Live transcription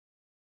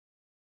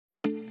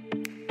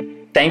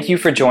Thank you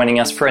for joining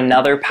us for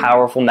another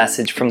powerful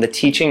message from the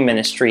teaching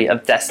ministry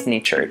of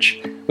Destiny Church.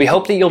 We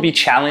hope that you'll be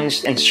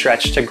challenged and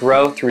stretched to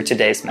grow through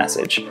today's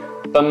message.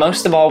 But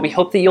most of all, we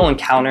hope that you'll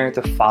encounter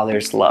the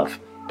Father's love.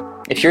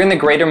 If you're in the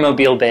greater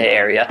Mobile Bay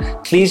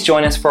area, please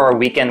join us for our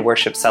weekend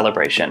worship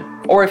celebration.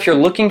 Or if you're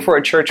looking for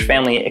a church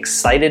family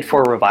excited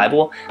for a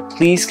revival,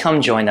 please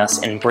come join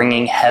us in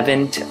bringing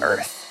heaven to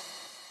earth.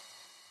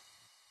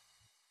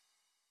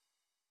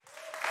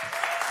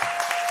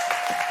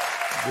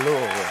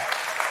 Glory.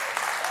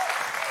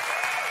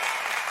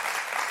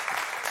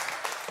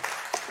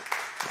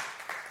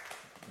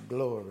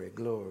 Glory,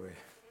 glory.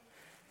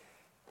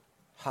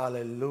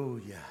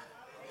 Hallelujah.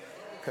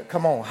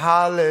 Come on,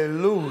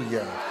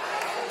 hallelujah.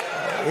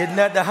 Isn't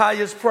that the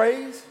highest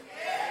praise?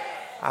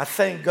 I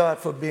thank God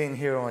for being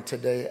here on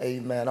today.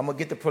 Amen. I'm going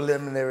to get the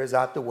preliminaries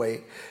out the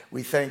way.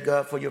 We thank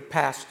God for your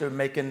pastor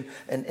making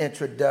an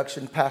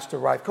introduction, Pastor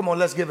Rife. Come on,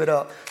 let's give it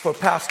up for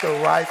Pastor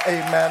Rife.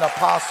 Amen.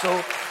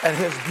 Apostle and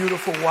his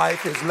beautiful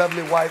wife, his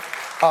lovely wife,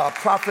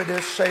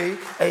 Prophetess Shay.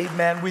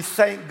 Amen. We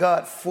thank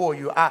God for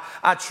you.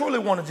 I truly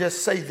want to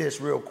just say this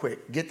real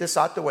quick. Get this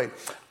out the way.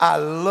 I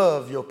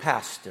love your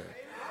pastor.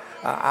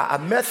 I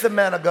met the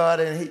man of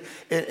God, and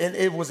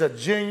it was a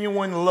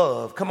genuine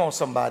love. Come on,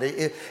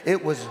 somebody.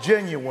 It was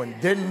genuine.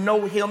 Didn't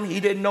know him. He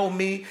didn't know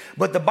me.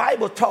 But the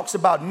Bible talks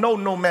about know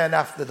no man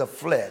after the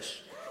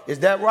flesh. Is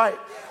that right?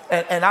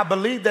 And I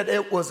believe that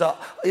it was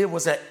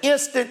an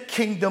instant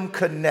kingdom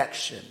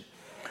connection.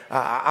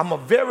 I'm a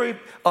very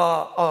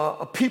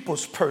a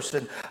people's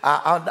person.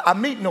 I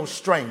meet no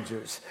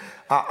strangers.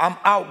 I'm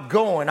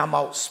outgoing. I'm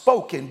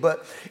outspoken.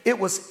 But it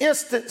was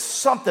instant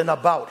something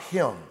about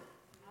him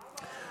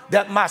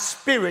that my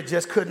spirit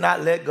just could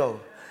not let go.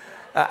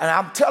 And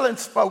I'm telling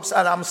folks,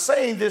 and I'm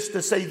saying this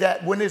to say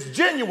that when it's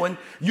genuine,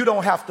 you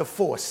don't have to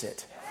force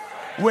it.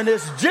 When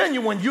it's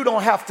genuine, you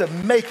don't have to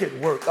make it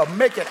work or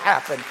make it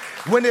happen.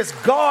 When it's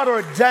God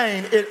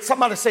ordained,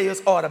 somebody say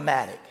it's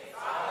automatic.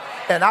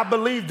 And I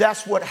believe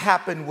that's what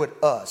happened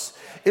with us.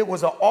 It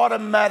was an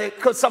automatic,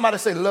 because somebody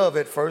say love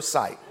at first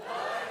sight.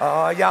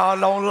 Y'all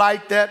don't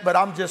like that, but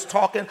I'm just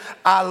talking.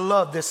 I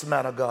love this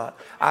man of God.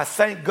 I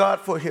thank God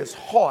for his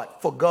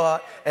heart for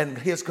God and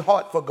his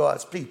heart for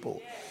God's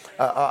people.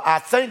 I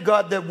thank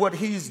God that what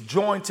he's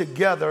joined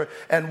together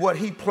and what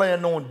he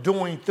planned on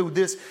doing through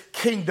this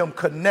kingdom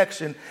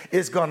connection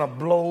is going to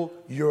blow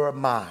your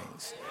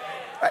minds.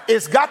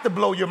 It's got to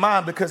blow your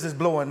mind because it's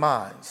blowing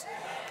minds.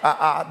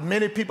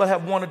 Many people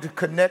have wanted to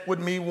connect with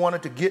me,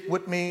 wanted to get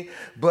with me,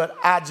 but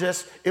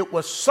it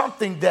was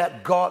something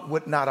that God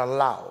would not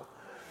allow.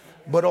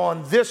 But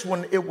on this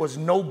one, it was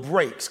no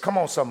breaks. Come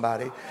on,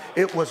 somebody.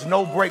 It was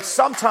no breaks.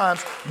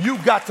 Sometimes you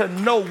got to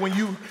know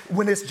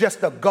when it's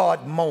just a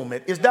God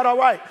moment. Is that all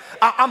right?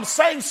 I'm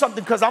saying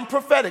something because I'm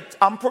prophetic.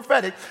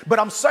 But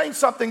I'm saying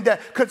something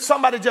that could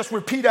somebody just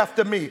repeat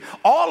after me.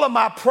 All of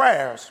my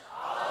prayers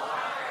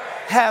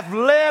have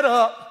led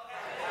up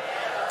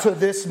to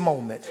this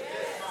moment.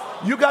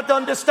 You got to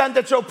understand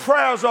that your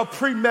prayers are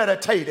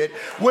premeditated.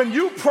 When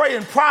you pray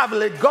in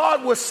privately,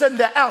 God will send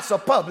the answer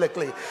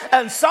publicly.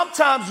 And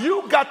sometimes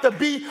you got to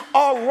be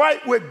all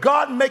right with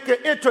God making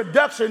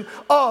introduction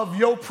of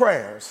your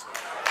prayers.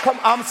 Come,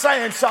 I'm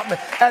saying something.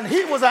 And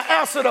he was an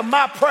answer to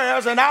my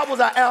prayers, and I was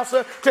an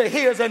answer to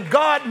his, and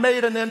God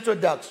made an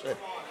introduction.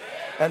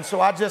 And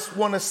so I just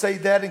want to say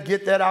that and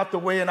get that out the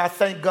way. And I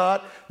thank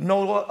God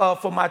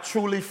for my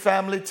truly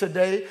family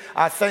today.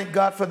 I thank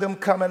God for them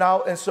coming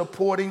out and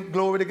supporting.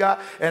 Glory to God.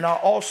 And I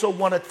also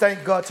want to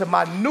thank God to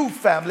my new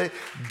family,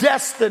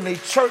 Destiny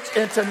Church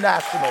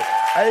International.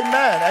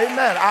 Amen.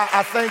 Amen.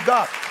 I thank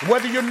God.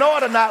 Whether you know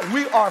it or not,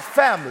 we are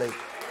family.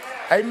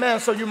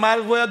 Amen. So you might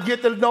as well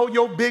get to know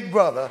your big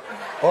brother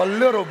or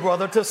little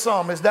brother to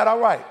some. Is that all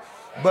right?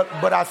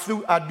 But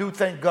I do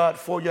thank God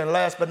for you. And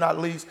last but not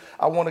least,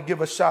 I want to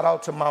give a shout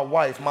out to my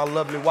wife, my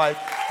lovely wife,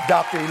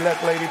 Dr.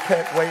 Elect Lady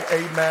Pettway.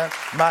 Amen.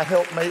 My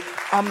helpmate.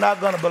 I'm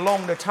not going to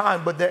belong to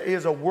time, but there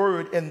is a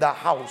word in the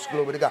house.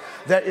 Glory to God.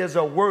 There is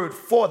a word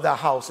for the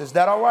house. Is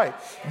that all right?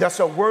 That's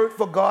a word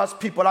for God's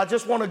people. I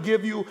just want to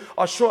give you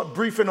a short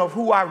briefing of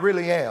who I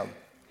really am.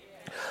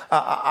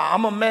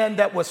 I'm a man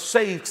that was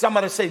saved.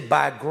 Somebody say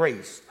by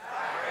grace.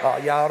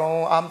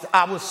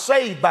 I was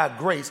saved by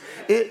grace.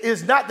 It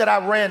is not that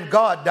I ran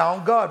God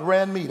down. God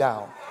ran me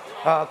down.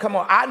 Come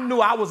on. I knew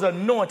I was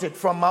anointed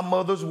from my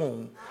mother's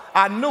womb.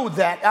 I knew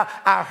that.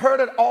 I heard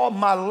it all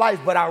my life,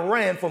 but I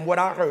ran from what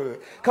I heard.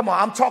 Come on,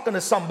 I'm talking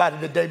to somebody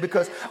today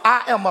because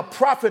I am a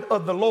prophet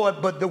of the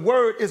Lord, but the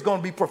word is going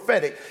to be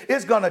prophetic.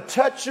 It's going to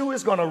touch you.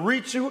 It's going to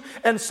reach you.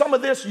 And some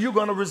of this you're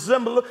going to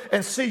resemble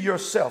and see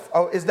yourself.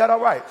 Oh, is that all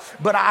right?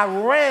 But I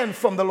ran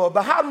from the Lord.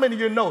 But how many of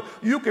you know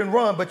you can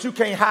run, but you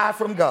can't hide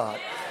from God?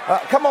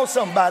 Come on,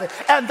 somebody.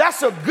 And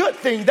that's a good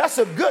thing. That's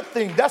a good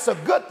thing. That's a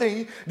good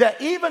thing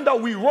that even though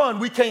we run,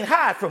 we can't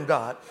hide from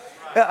God.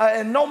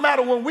 And no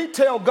matter when we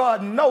tell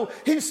God no,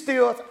 he's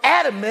still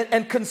adamant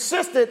and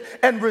consistent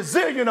and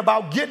resilient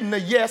about getting the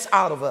yes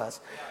out of us.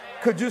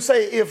 Could you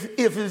say, if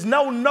there's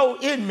no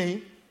in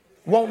me,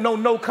 Won't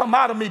no come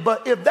out of me.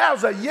 But if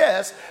there's a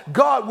yes,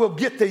 God will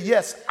get the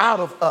yes out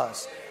of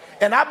us.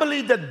 And I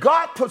believe that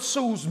God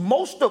pursues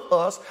most of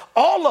us,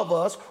 all of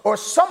us, or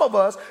some of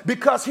us,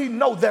 because he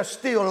knows there's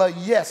still a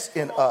yes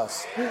in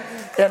us.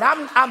 And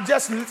I'm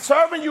just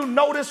serving you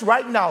notice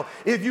right now.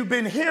 If you've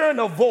been hearing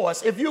a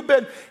voice, if you've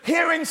been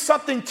hearing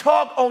something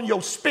tug on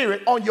your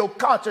spirit, on your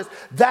conscience,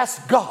 that's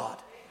God.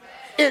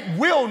 It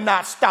will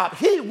not stop.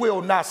 He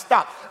will not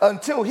stop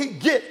until he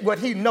get what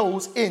he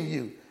knows in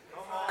you.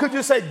 Could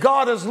you say,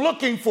 God is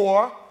looking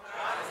for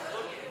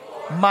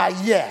my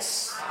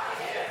yes?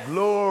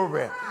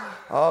 Glory.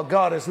 Oh,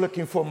 God is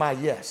looking for my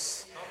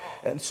yes.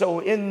 And so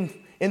in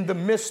the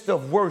midst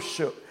of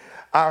worship,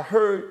 I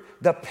heard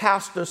the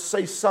pastor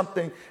say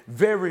something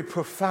very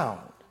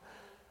profound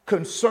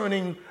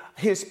concerning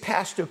his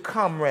pastor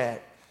comrade,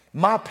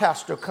 my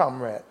pastor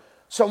comrade,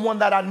 someone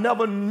that I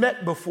never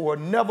met before,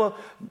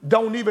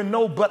 don't even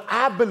know, but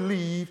I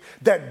believe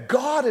that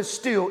God is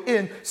still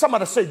in,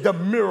 somebody say, the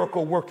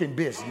miracle working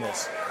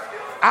business.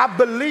 I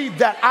believe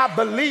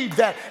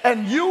that.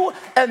 And you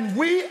and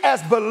we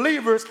as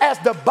believers, as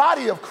the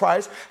body of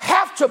Christ,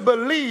 have to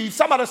believe,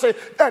 somebody say,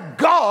 that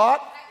God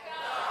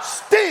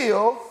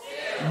still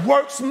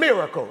works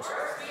miracles.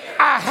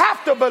 I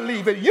have to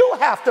believe it. You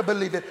have to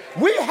believe it.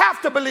 We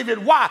have to believe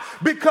it. Why?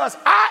 Because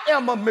I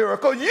am a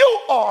miracle. You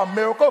are a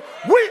miracle.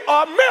 We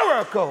are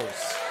miracles.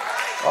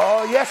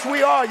 Oh, yes,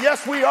 we are.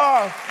 Yes, we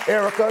are,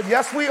 Erica.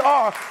 Yes, we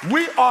are.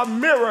 We are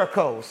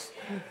miracles.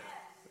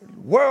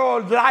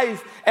 World,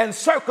 life, and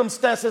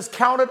circumstances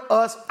counted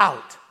us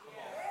out.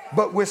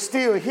 But we're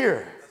still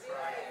here.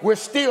 We're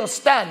still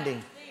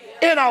standing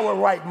in our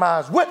right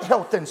minds with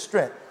health and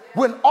strength.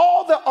 When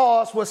all the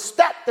odds were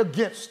stacked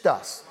against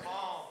us.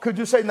 Could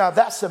you say, now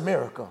that's a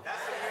miracle?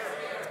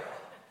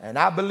 And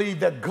I believe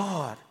that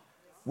God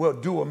will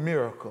do a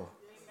miracle.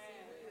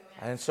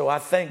 And so I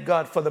thank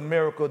God for the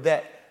miracle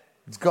that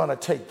is going to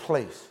take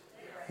place.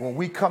 When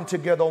we come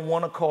together on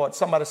one accord,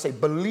 somebody say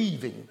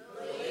believing.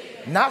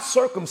 Not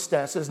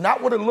circumstances,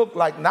 not what it looked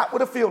like, not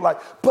what it feels like,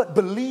 but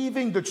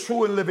believing the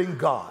true and living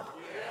God.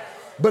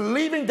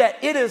 Believing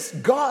that it is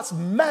God's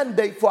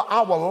mandate for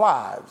our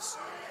lives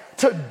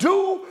to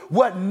do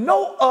what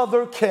no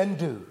other can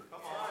do.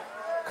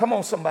 Come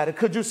on, somebody.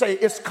 Could you say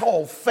it's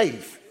called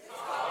faith?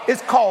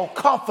 It's called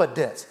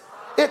confidence.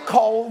 It's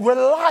called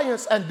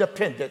reliance and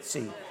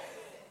dependency.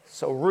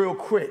 So real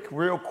quick,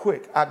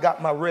 I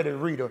got my ready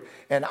reader,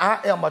 and I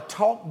am a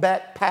talk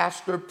back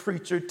pastor,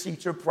 preacher,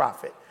 teacher,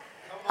 prophet.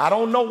 I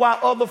don't know why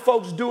other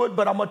folks do it,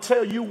 but I'm going to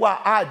tell you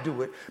why I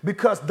do it.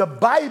 Because the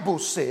Bible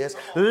says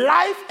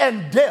life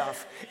and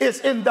death is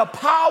in the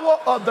power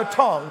of the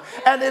tongue.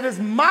 And it is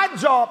my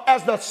job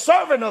as the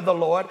servant of the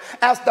Lord,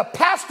 as the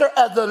pastor,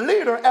 as the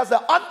leader, as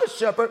the under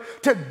shepherd,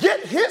 to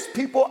get his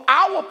people,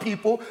 our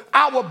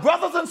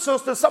brothers and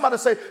sisters, somebody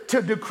say,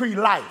 to decree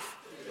life.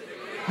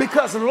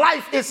 Because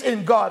life is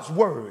in God's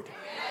word.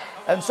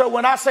 And so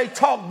when I say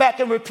talk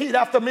back and repeat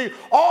after me,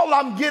 all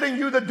I'm getting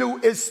you to do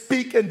is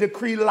speak and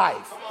decree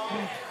life.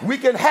 We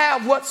can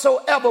have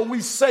whatsoever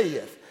we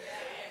saith.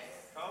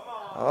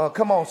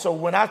 Come on. So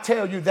when I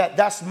tell you that,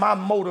 that's my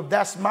motive,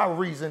 that's my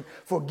reason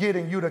for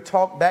getting you to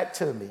talk back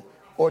to me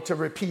or to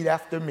repeat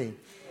after me.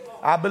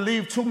 I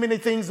believe too many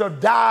things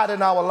have died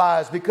in our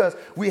lives because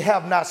we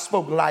have not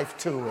spoke life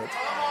to it.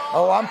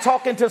 Oh, I'm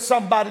talking to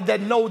somebody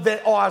that know they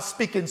are a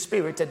speaking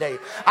spirit today.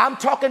 I'm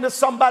talking to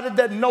somebody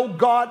that know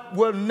God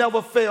will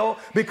never fail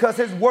because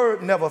his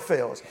word never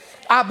fails.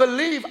 I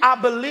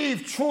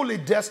believe truly,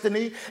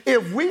 Destiny,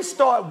 if we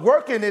start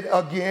working it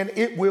again,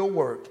 it will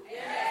work.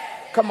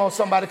 Come on,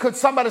 somebody. Could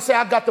somebody say,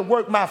 I got to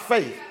work my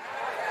faith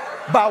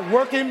by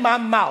working my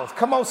mouth?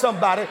 Come on,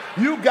 somebody.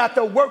 You got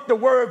to work the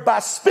word by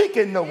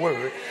speaking the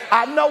word.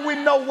 I know we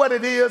know what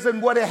it is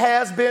and what it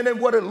has been and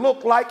what it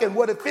looked like and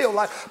what it feels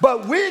like.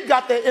 But we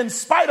got to, in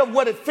spite of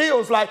what it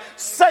feels like,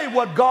 say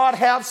what God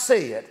has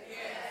said.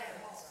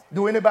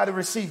 Do anybody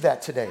receive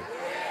that today?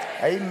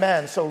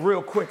 Amen. So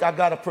real quick, I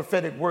got a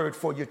prophetic word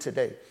for you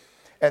today.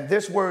 And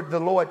this word, the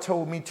Lord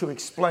told me to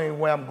explain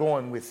where I'm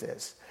going with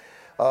this.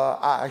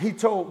 He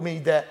told me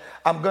that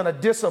I'm going to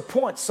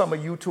disappoint some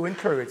of you to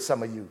encourage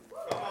some of you.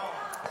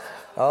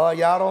 Oh,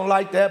 y'all don't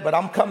like that, but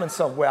I'm coming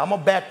somewhere. I'm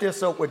going to back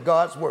this up with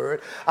God's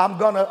word. I'm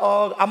going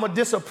to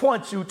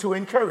disappoint you to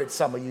encourage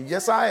some of you.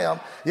 Yes, I am.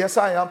 Yes,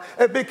 I am.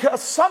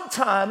 Because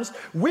sometimes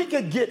we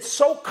can get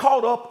so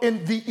caught up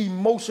in the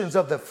emotions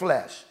of the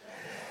flesh.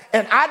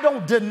 And I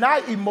don't deny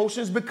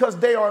emotions because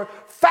they are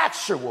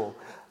factual.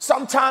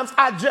 Sometimes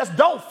I just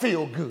don't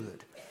feel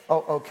good.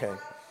 Oh, okay.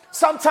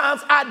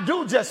 Sometimes I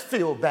do just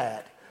feel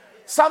bad.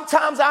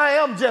 Sometimes I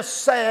am just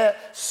sad,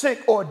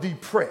 sick, or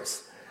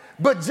depressed.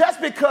 But just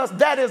because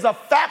that is a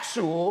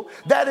factual,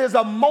 that is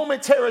a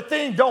momentary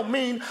thing, don't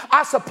mean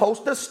I'm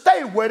supposed to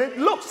stay what it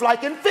looks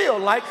like and feel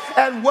like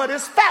and what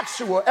is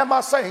factual. Am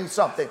I saying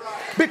something?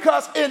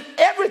 Because in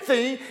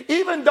everything,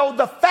 even though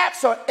the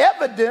facts are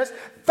evidence,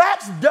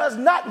 facts does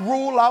not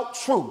rule out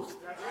truth.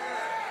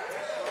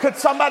 Could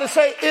somebody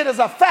say it is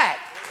a fact,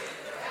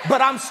 but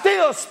I'm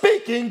still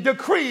speaking,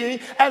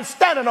 decreeing, and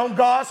standing on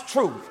God's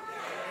truth.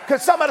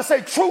 Could somebody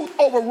say truth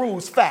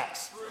overrules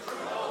facts?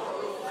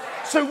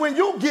 So when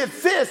you get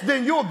this,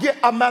 then you'll get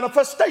a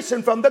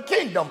manifestation from the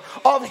kingdom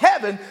of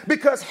heaven,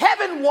 because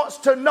heaven wants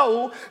to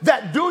know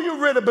that, do you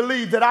really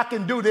believe that I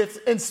can do this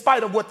in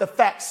spite of what the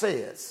fact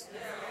says?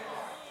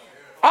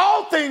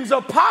 All things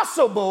are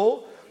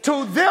possible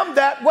to them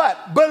that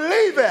what?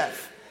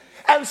 Believeth.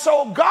 And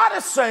so God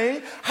is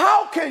saying,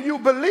 how can you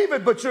believe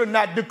it but you're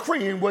not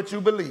decreeing what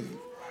you believe?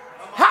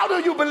 How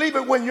do you believe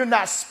it when you're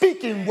not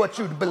speaking what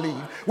you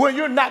believe? When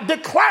you're not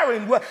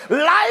declaring what?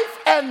 Life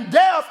and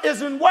death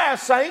is in where,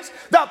 saints?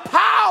 The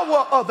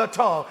power of the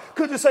tongue.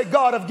 Could you say,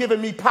 God have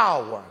given me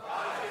power?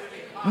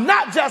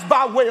 Not just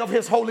by way of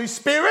his Holy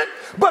Spirit,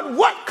 but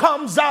what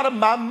comes out of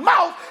my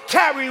mouth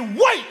carries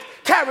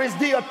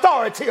the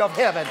authority of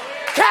heaven,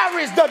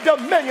 carries the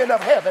dominion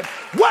of heaven.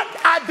 What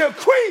I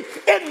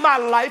decree in my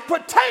life,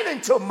 pertaining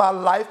to my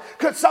life,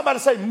 could somebody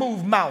say,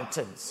 move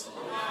mountains?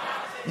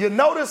 You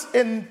notice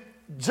in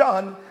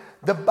John,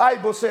 the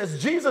Bible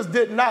says Jesus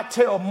did not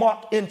tell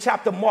Mark, in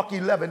chapter Mark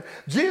 11,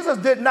 Jesus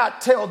did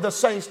not tell the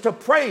saints to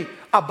pray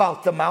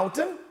about the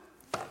mountain.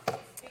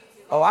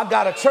 Oh, I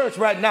got a church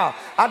right now.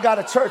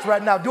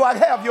 Do I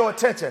have your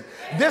attention?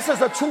 This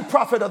is a true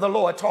prophet of the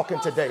Lord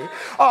talking today.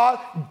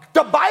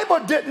 The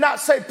Bible did not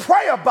say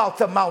pray about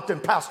the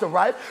mountain, Pastor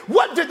Wright.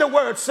 What did the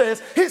word say?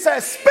 He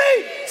says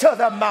speak to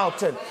the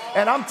mountain.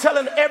 And I'm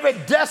telling every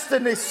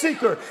destiny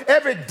seeker,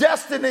 every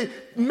destiny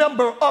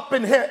member up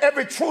in here,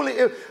 every truly,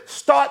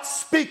 start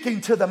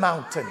speaking to the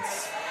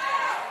mountains.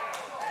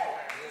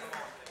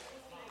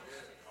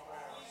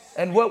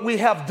 And what we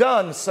have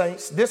done,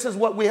 saints, this is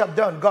what we have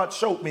done. God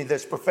showed me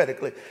this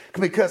prophetically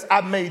because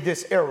I made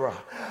this error.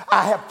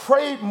 I have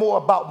prayed more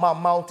about my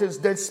mountains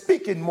than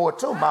speaking more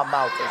to my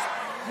mountains.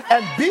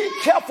 And be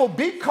careful,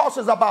 be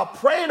cautious about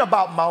praying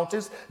about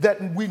mountains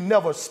that we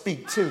never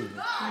speak to.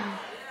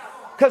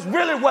 Because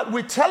really what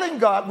we're telling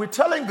God,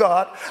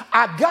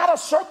 I got a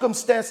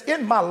circumstance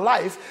in my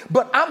life,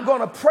 but I'm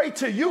going to pray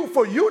to you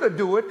for you to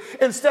do it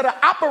instead of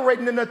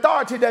operating in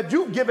authority that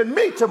you've given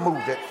me to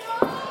move it.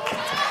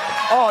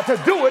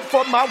 To do it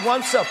for my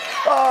one self.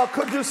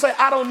 Could you say,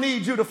 I don't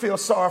need you to feel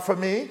sorry for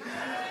me.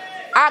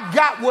 I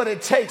got what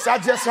it takes. I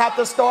just have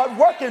to start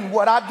working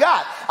what I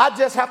got. I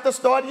just have to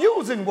start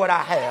using what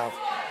I have.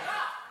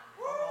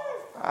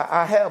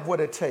 I have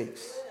what it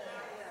takes.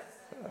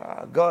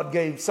 God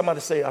gave, somebody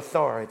say,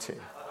 authority.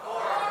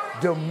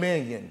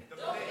 Dominion.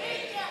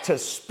 To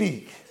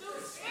speak.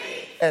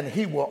 And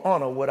he will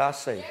honor what I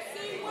say.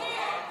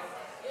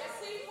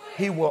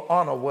 He will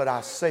honor what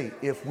I say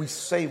if we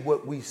say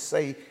what we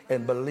say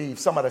and believe.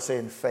 Somebody say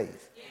in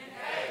faith.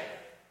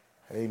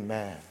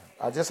 Amen.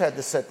 I just had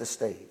to set the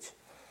stage.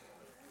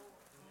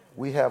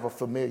 We have a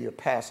familiar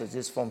passage.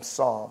 It's from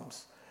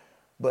Psalms.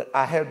 But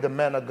I had the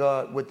man of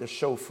God with the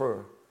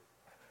shofar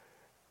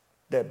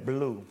that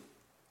blew.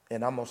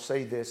 And I'm going to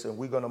say this and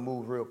we're going to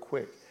move real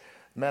quick.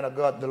 Man of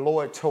God, the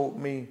Lord told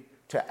me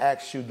to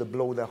ask you to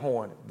blow the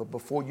horn. But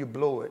before you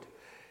blow it,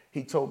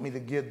 he told me to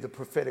give the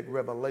prophetic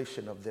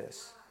revelation of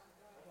this.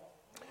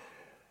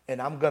 And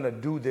I'm going to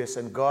do this,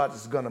 and God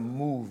is going to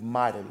move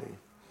mightily.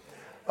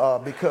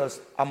 Because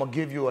I'm going to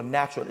give you a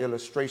natural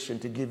illustration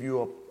to give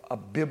you a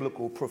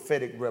biblical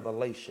prophetic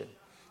revelation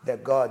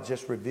that God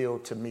just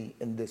revealed to me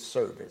in this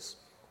service.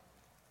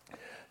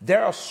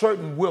 There are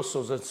certain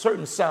whistles and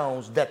certain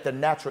sounds that the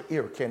natural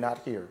ear cannot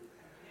hear.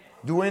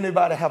 Do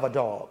anybody have a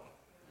dog?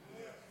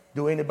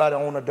 Do anybody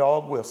own a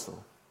dog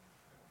whistle?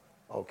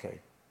 Okay.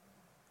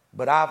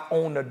 But I've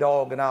owned a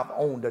dog and I've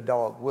owned a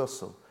dog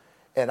whistle.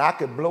 And I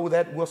could blow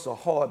that whistle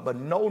hard, but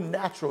no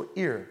natural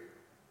ear,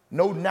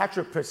 no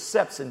natural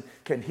perception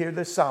can hear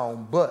the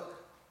sound, but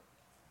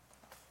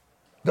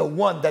the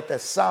one that the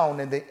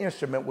sound and the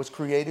instrument was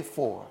created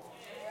for.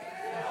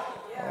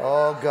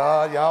 Oh,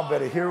 God, y'all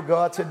better hear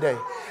God today.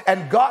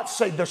 And God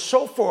said the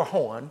shofar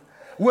horn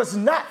was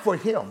not for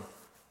him,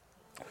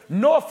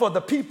 nor for the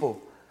people,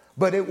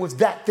 but it was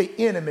that the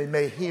enemy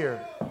may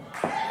hear.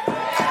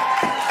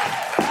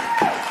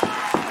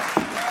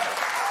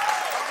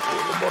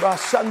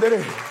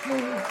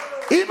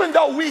 Even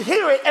though we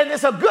hear it and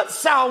it's a good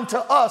sound to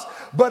us,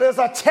 but it's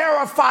a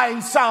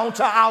terrifying sound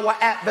to our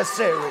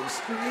adversaries.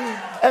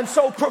 And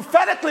so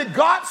prophetically,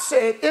 God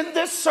said in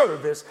this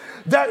service,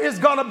 there is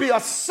going to be a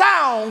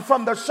sound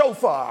from the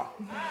shofar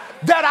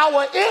that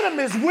our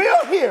enemies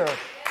will hear.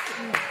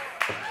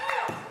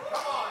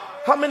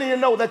 How many of you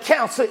know that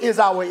cancer is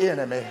our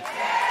enemy?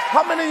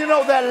 How many of you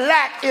know that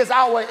lack is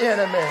our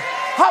enemy?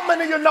 How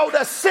many of you know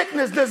that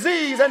sickness,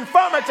 disease,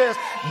 infirmities,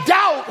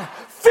 doubt,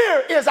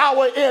 fear is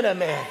our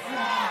enemy?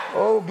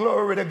 Oh,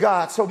 glory to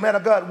God. So, man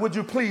of God, would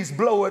you please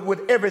blow it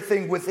with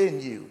everything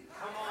within you?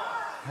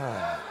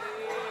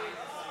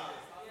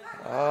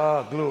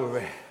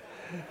 Glory.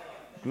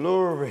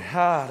 Glory.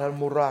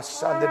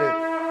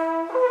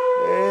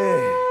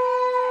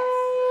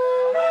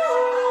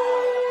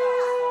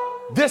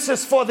 This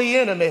is for the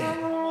enemy.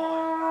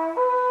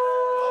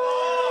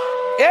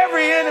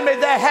 Every enemy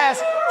that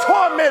has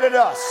tormented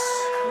us.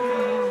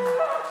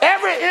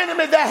 Every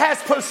enemy that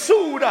has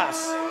pursued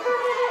us.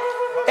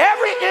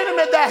 Every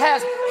enemy that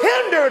has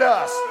hindered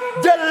us,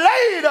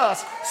 delayed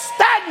us,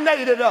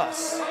 stagnated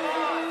us.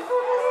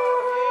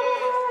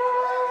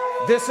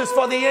 This is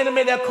for the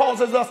enemy that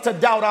causes us to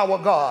doubt our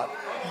God.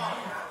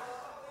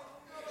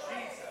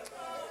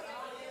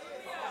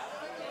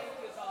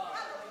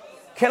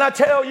 Can I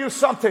tell you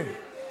something?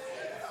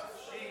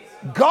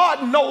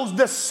 God knows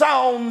the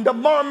sound, the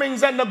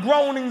murmurings and the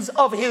groanings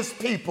of his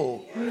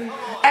people.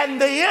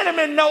 And the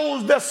enemy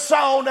knows the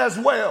sound as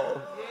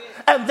well.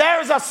 And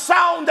there's a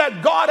sound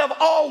that God have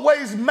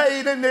always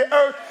made in the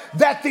earth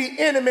that the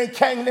enemy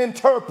can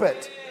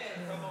interpret.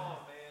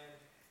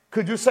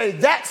 Could you say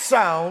that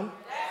sound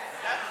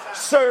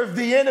serves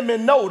the enemy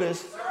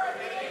notice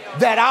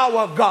that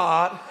our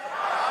God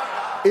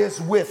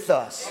is with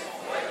us,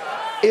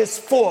 is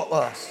for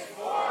us.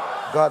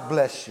 God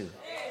bless you.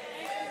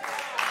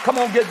 Come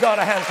on, give God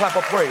a hand clap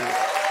of praise.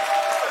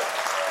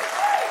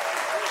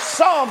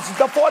 Psalms,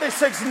 the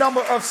 46th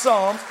number of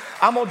Psalms.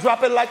 I'm going to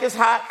drop it like it's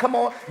hot. Come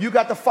on. You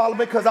got to follow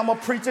me because I'm a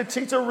preacher,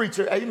 teacher,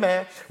 reacher.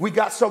 Amen. We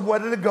got somewhere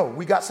to go.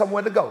 We got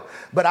somewhere to go.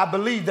 But I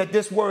believe that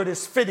this word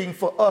is fitting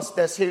for us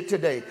that's here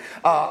today.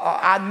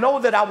 I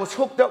know that I was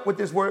hooked up with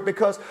this word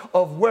because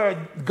of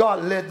where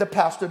God led the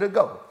pastor to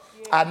go.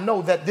 I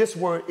know that this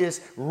word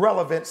is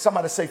relevant.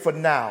 Somebody say for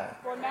now.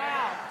 For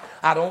now.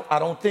 I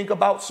don't think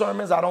about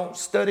sermons. I don't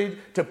study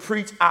to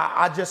preach.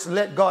 I just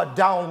let God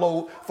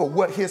download for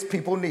what his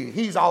people need.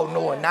 He's all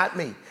knowing, not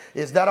me.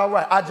 Is that all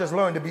right? I just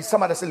learned to be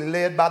somebody that's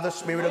led by the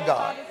Spirit of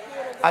God.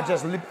 I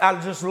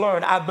just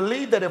learned. I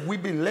believe that if we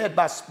be led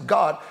by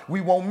God,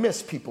 we won't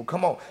miss people.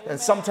 Come on. And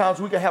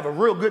sometimes we can have a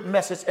real good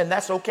message, and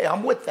that's okay.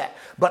 I'm with that.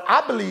 But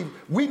I believe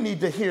we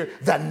need to hear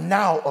the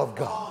now of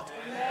God.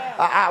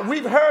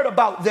 We've heard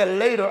about the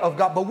later of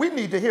God, but we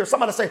need to hear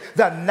somebody say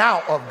the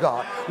now of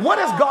God. What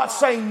is God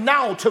saying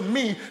now to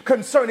me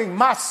concerning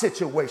my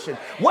situation?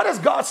 What is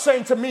God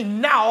saying to me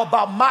now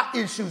about my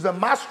issues and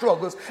my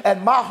struggles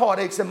and my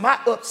heartaches and my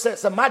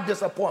upsets and my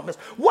disappointments?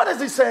 What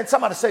is he saying?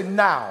 Somebody say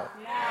now.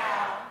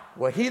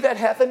 Well, he that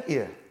hath an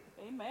ear,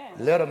 amen,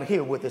 let him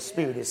hear what the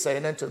Spirit is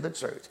saying unto the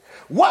church.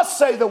 What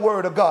say the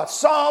word of God?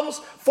 Psalms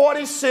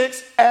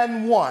 46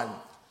 and 1.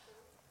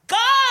 God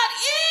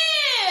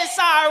is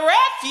our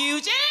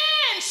refuge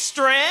and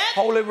strength.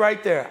 Hold it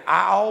right there.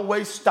 I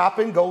always stop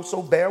and go,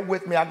 so bear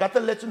with me. I got to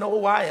let you know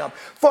who I am.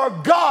 For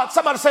God,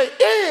 somebody say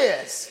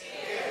is.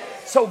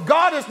 So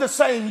God is the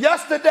same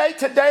yesterday,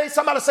 today,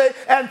 somebody say,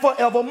 and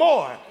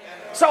forevermore.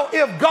 So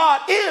if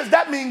God is,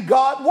 that means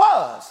God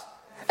was.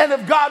 And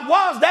if God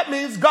was, that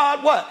means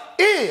God what?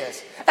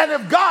 Is. And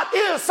if God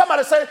is,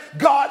 somebody say,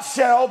 God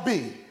shall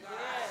be.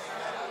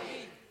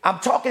 I'm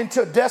talking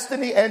to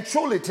Destiny and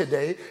Truly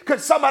today.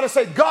 Could somebody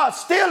say, God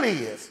still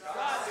is,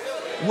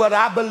 whether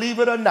I believe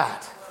it or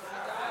not?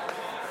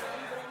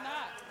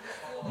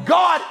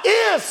 God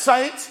is,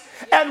 saints,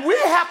 and we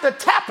have to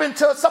tap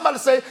into, somebody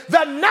say,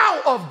 the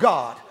now of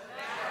God.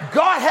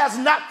 God has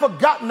not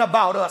forgotten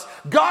about us.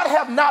 God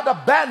have not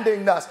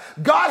abandoned us.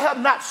 God have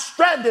not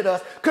stranded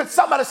us. Could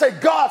somebody say,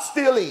 God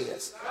still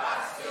is?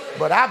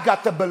 But I've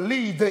got to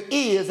believe the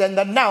is and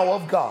the now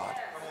of God.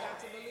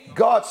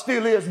 God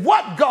still is.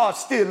 What God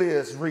still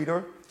is,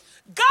 reader?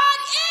 God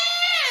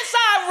is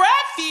our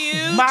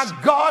refuge. My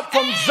God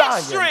from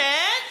Zion. Strength.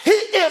 He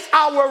is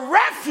our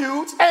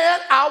refuge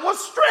and our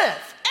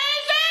strength.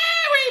 And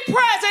very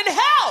present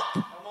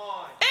help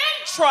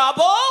in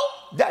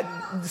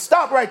trouble.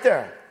 Stop right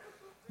there.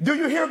 Do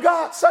you hear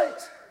God,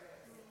 saints?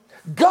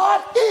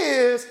 God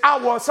is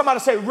our, somebody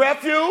say,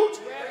 refuge,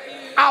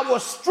 our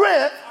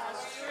strength,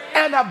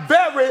 and a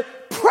very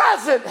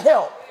present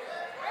help.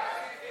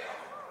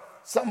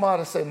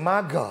 Somebody say,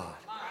 my God,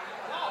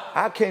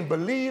 I can't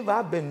believe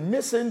I've been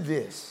missing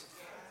this.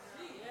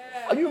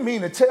 You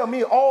mean to tell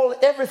me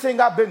everything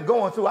I've been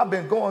going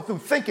through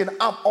thinking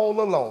I'm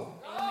all alone.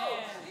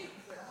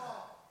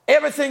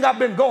 Everything I've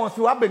been going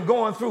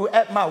through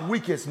at my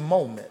weakest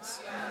moments.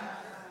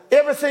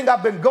 Everything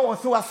I've been going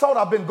through, I thought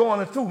I've been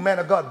going through, man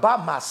of God, by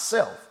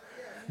myself.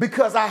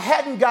 Because I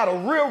hadn't got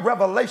a real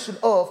revelation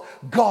of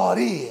God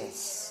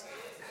is.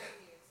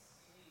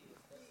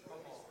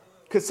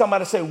 Could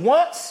somebody say,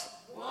 once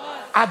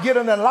I get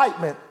an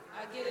enlightenment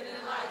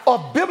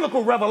of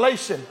biblical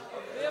revelation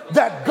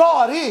that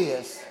God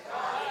is,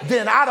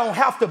 then I don't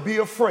have to be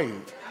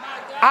afraid.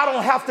 I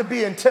don't have to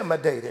be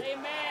intimidated.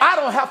 I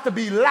don't have to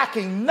be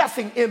lacking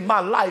nothing in my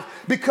life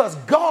because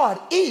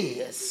God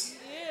is.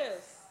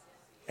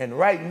 And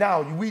right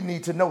now, we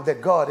need to know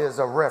that God is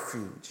a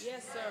refuge.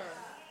 Yes,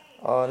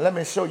 sir. Let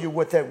me show you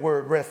what that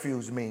word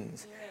refuge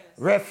means. Yes.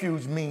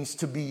 Refuge means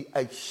to be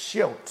a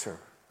shelter.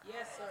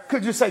 Yes, sir.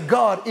 Could you say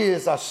God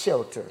is a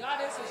shelter?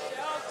 God is a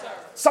shelter.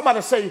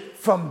 Somebody say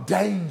from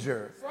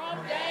danger. From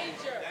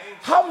danger.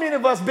 How many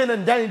of us been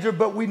in danger,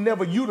 but we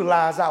never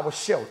utilize our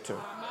shelter?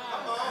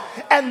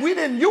 And we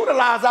didn't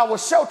utilize our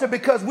shelter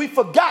because we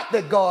forgot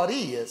that God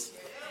is.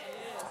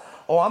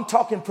 Oh, I'm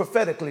talking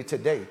prophetically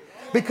today.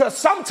 Because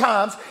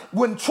sometimes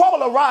when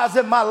trouble arises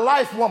in my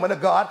life, woman of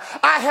God,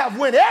 I have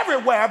went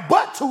everywhere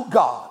but to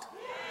God.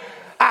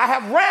 I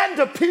have ran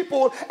to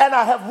people and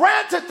I have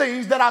ran to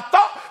things that I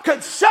thought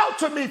could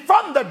shelter me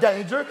from the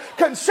danger,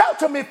 could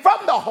shelter me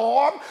from the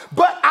harm,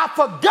 but I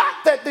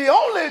forgot that the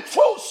only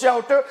true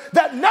shelter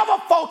that never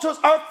falters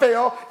or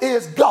fails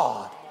is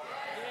God.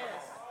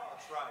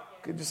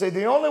 Could you say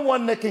the only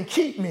one that can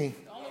keep me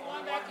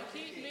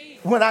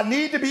when I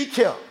need to be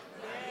kept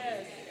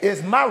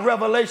is my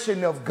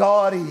revelation of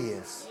God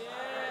is.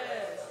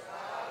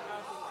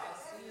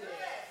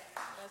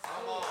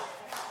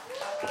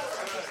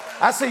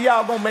 I see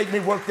y'all gonna make me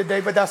work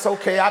today, but that's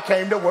okay. I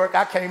came to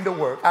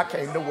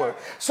work.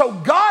 So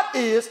God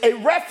is a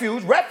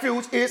refuge.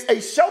 Refuge is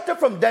a shelter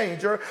from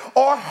danger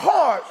or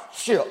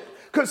hardship.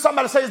 Could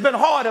somebody say it's been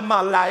hard in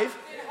my life?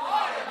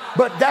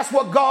 But that's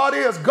what God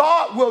is.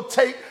 God will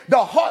take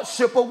the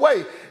hardship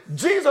away.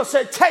 Jesus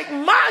said, take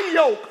my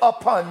yoke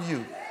upon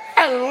you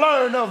and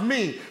learn of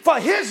me. For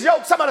his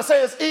yoke, somebody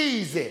say it's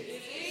easy.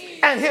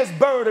 And his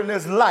burden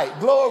is light.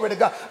 Glory to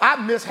God. I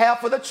miss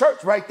half of the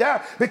church right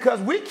there because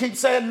we keep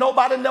saying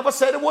nobody never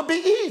said it would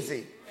be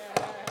easy.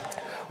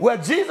 Well,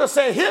 Jesus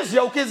said his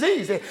yoke is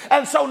easy.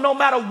 And so no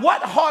matter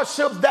what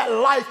hardships that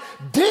life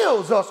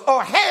deals us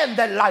or hand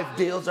that life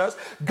deals us,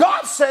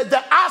 God said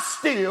that I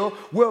still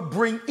will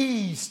bring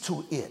ease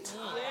to it.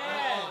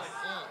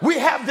 We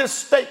have this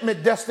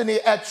statement, Destiny,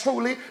 at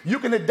Truly. You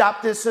can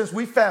adopt this since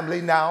we family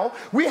now.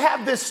 We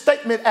have this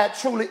statement at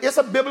Truly. It's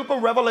a biblical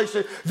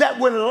revelation that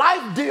when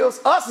life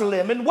deals us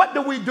lemon, what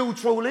do we do,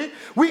 Truly?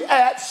 We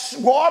add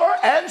water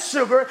and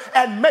sugar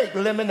and make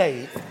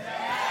lemonade.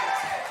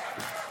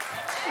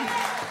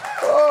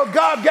 Oh,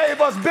 God gave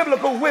us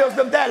biblical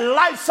wisdom that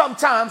life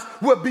sometimes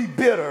will be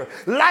bitter.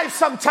 Life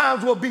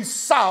sometimes will be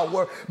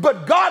sour.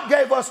 But God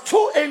gave us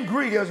two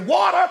ingredients,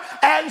 water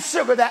and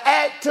sugar, that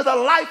add to the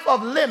life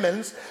of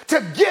lemons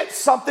to get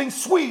something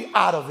sweet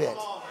out of it.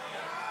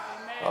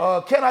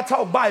 Can I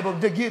talk Bible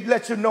to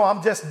let you know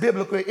I'm just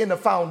biblically in the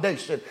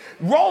foundation?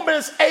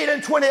 Romans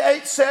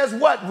 8:28 says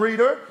what,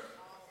 reader?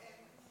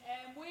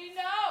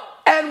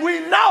 And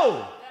we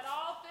know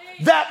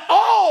that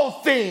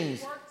all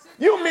things.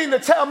 You mean to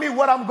tell me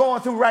what I'm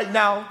going through right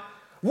now,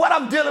 what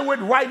I'm dealing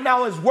with right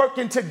now is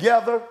working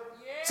together?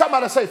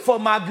 Somebody say, for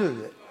my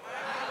good.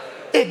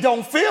 It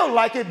don't feel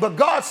like it, but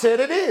God said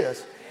it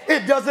is.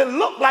 It doesn't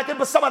look like it,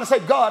 but somebody say,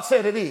 God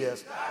said it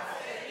is.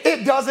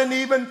 It doesn't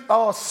even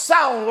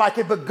sound like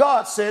it, but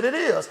God said it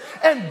is.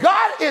 And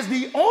God is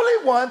the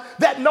only one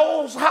that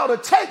knows how to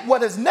take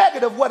what is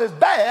negative, what is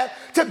bad,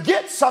 to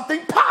get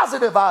something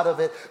positive out of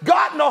it.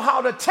 God knows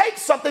how to take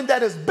something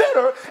that is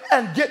bitter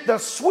and get the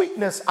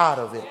sweetness out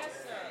of it.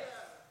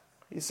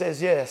 He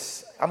says,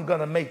 yes, I'm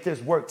going to make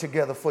this work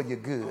together for your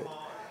good.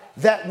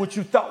 That which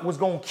you thought was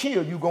going to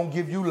kill you, going to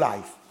give you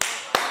life.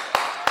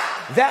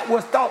 That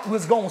was thought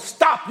was going to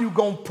stop you,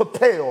 going to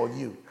propel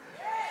you.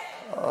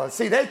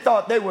 See, they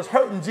thought they was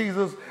hurting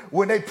Jesus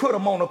when they put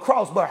him on the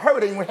cross, but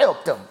hurting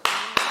helped them.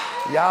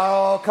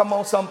 Y'all, come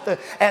on, something.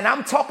 And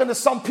I'm talking to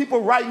some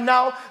people right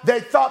now,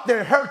 they thought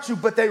they hurt you,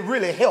 but they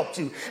really helped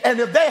you. And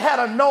if they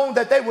had known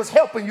that they was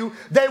helping you,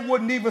 they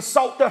wouldn't even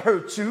sought to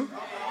hurt you.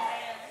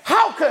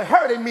 How could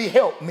hurting me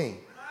help me?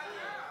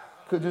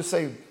 Could you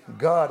say,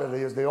 God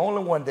is the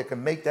only one that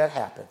can make that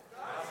happen?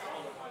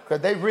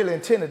 Because they really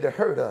intended to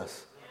hurt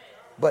us,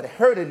 but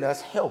hurting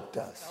us helped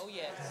us.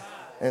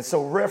 And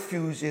so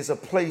refuge is a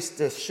place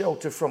to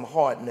shelter from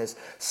hardness,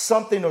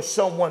 something or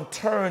someone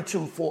turn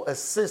to for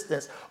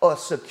assistance or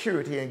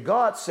security. And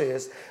God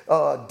says,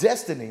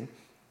 Destiny,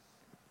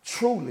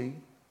 Truly,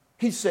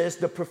 he says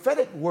the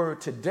prophetic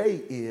word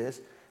today is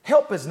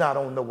help is not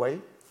on the way.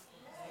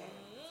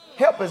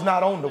 Help is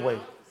not on the way.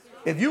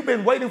 If you've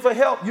been waiting for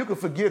help, you can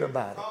forget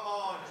about it.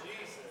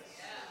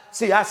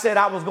 See, I said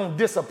I was going to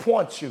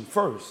disappoint you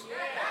first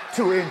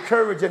to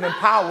encourage and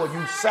empower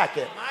you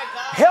second.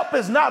 Help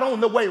is not on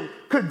the way.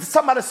 Could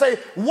somebody say,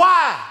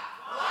 why?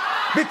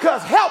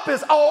 Because help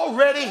is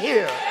already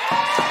here.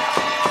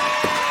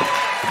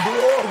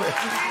 Glory.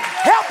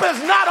 Help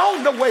is not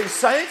on the way,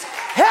 saints.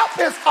 Help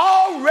is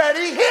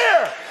already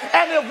here.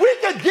 And if we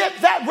could get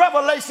that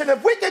revelation,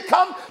 if we could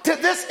come to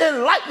this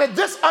enlightenment,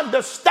 this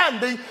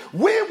understanding,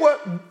 we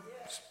would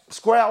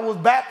square our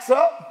backs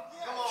up,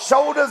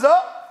 shoulders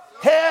up,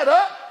 head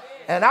up,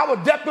 and our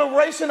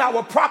declaration,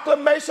 our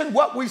proclamation,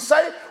 what we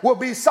say will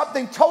be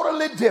something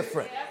totally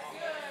different.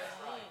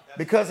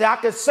 Because I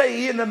could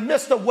say in the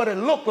midst of what it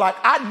looked like,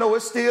 I know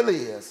it still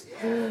is.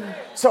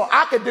 So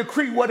I could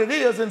decree what it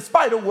is in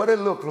spite of what it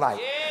looked like.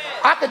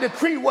 I could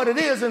decree what it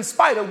is in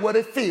spite of what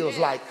it feels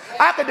like.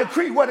 I could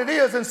decree what it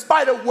is in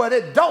spite of what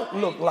it don't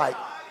look like,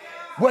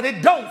 what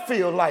it don't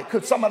feel like.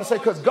 Could somebody say,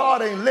 because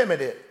God ain't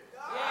limited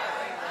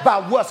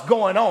by what's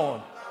going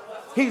on.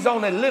 He's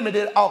only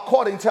limited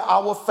according to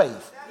our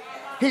faith.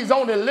 He's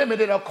only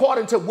limited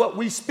according to what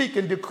we speak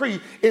and decree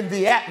in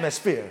the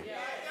atmosphere.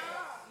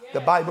 The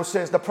Bible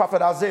says, the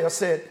prophet Isaiah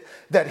said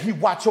that he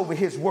watch over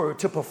his word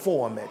to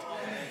perform it.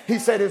 He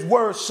said his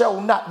word shall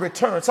not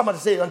return. Somebody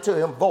say unto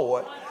him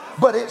void,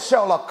 but it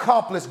shall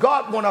accomplish.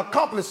 God want to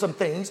accomplish some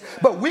things,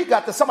 but we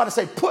got to, somebody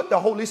say, put the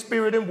Holy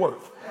Spirit in work.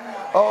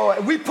 Oh,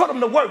 we put them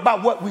to work by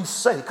what we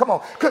say. Come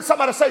on. Could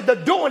somebody say the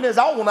doing is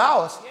on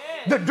ours?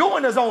 The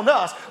doing is on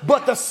us,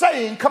 but the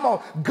saying, come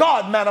on,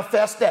 God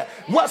manifests that.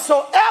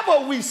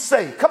 Whatsoever we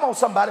say, come on,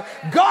 somebody,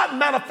 God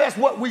manifests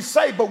what we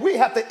say, but we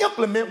have to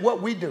implement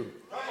what we do.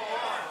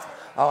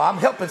 Oh, I'm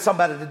helping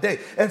somebody today.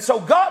 And so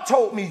God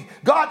told me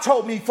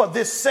for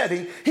this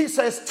setting, he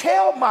says,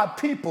 tell my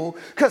people,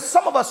 because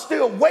some of us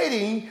still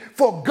waiting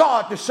for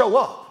God to show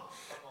up.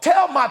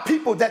 Tell my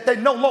people that they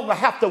no longer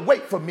have to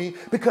wait for me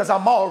because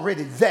I'm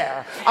already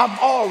there. I'm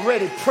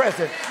already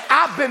present.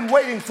 I've been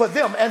waiting for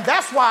them. And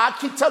that's why I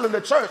keep telling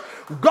the church,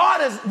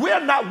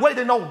 we're not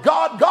waiting on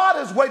God.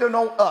 God is waiting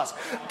on us.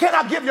 Can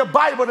I give you a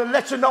Bible to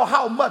let you know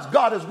how much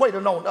God is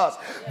waiting on us?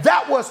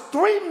 That was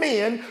 3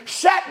 men,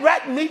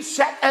 Shadrach,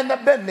 Meshach, and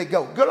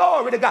Abednego.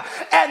 Glory to God.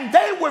 And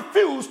they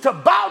refused to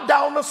bow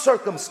down to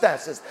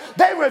circumstances.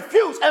 They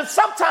refused. And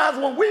sometimes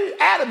when we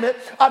adamant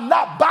are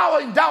not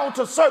bowing down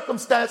to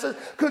circumstances,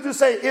 could you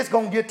say it's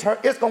going to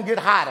get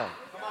hotter?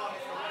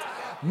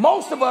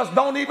 Most of us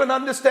don't even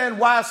understand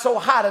why it's so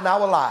hot in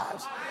our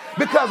lives.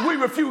 Because we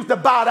refuse to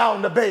bow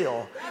down to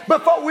Baal.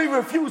 Before we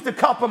refuse to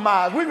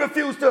compromise, we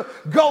refuse to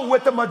go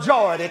with the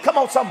majority. Come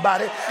on,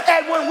 somebody.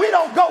 And when we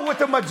don't go with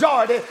the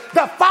majority,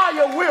 the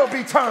fire will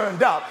be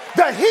turned up.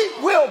 The heat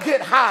will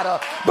get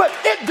hotter. But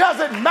it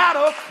doesn't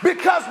matter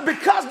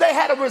because they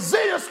had a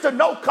resilience to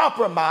no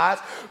compromise.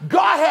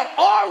 God had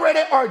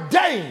already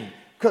ordained,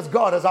 because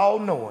God is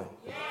all-knowing.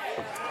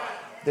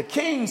 The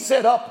king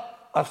set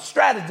up a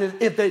strategy.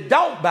 If they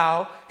don't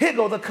bow, here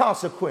go the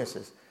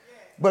consequences.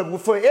 But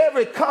for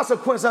every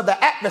consequence of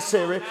the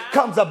adversary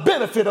comes a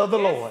benefit of the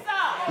Lord.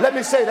 Let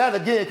me say that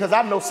again, because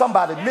I know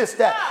somebody missed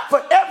that.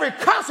 For every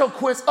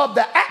consequence of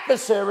the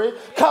adversary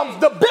comes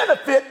the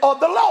benefit of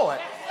the Lord.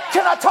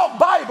 Can I talk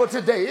Bible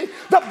today?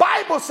 The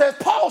Bible says,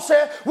 Paul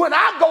said, when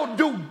I go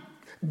do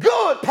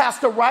good,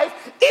 Pastor Rife,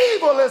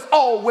 evil is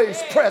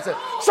always present.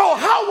 So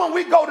how when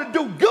we go to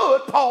do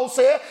good, Paul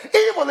said,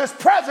 evil is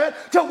present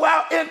to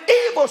where in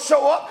evil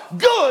show up,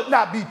 good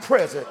not be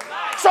present.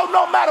 So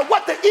no matter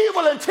what the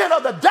evil intent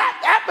of the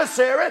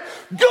adversary,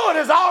 good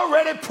is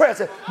already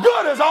present.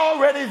 Good is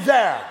already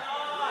there.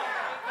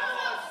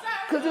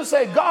 Could you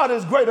say God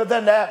is greater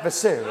than the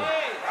adversary?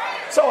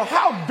 So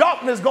how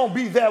darkness going to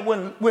be there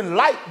when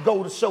light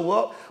go to show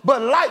up,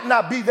 but light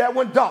not be there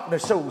when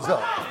darkness shows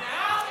up?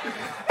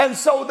 And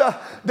so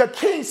the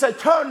king said,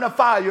 turn the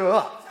fire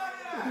up.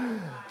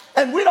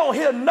 And we don't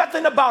hear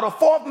nothing about a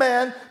fourth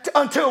man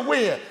until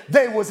when?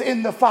 They was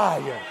in the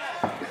fire.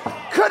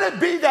 Could it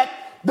be that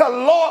the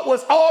Lord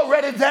was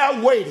already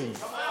there waiting?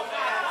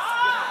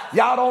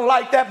 Y'all don't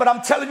like that, but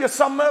I'm telling you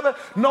something of it.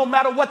 No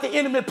matter what the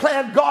enemy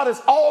planned, God is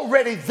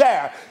already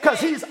there because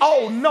he's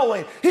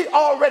all-knowing. He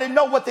already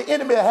know what the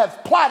enemy has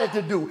plotted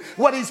to do,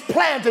 what he's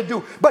planned to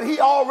do, but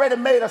he already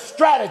made a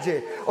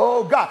strategy,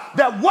 oh God,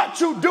 that what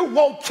you do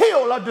won't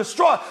kill or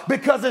destroy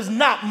because it's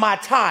not my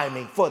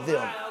timing for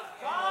them.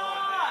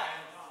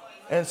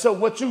 And so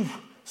what you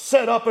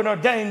set up and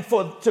ordained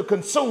to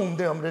consume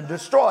them, to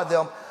destroy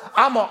them,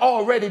 I'm going to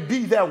already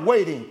be there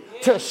waiting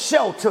to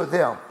shelter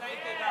them,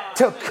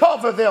 to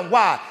cover them.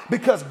 Why?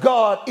 Because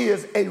God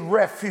is a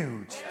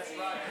refuge.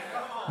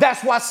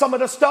 That's why some of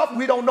the stuff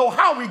we don't know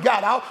how we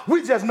got out.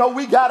 We just know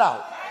we got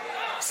out.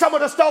 Some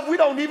of the stuff we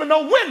don't even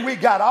know when we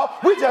got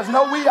out. We just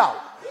know we out.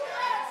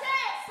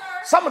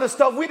 Some of the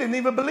stuff we didn't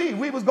even believe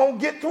we was going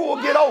to get through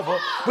or get over.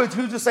 But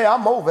you just say,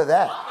 I'm over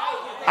that.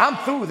 I'm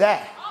through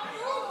that.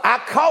 I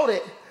caught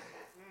it.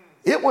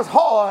 It was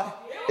hard.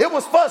 It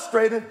was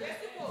frustrating.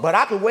 But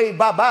I could wave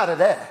bye-bye to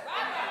that.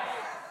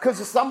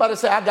 Because somebody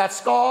say, I got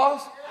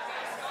scars.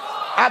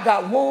 I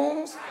got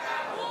wounds.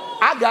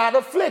 I got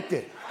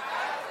afflicted.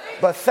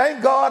 But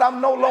thank God I'm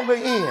no longer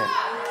in.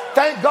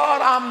 Thank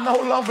God I'm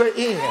no longer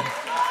in.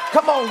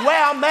 Come on,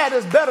 where I'm at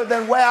is better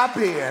than where I've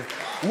been.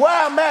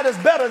 Where I'm at is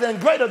better than,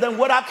 greater than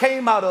what I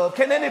came out of.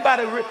 Can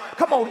anybody,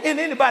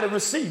 anybody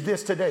receive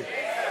this today?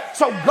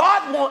 So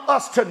God wants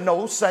us to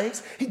know,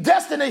 saints,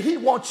 Destiny, he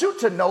wants you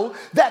to know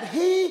that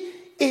he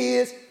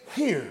is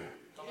here.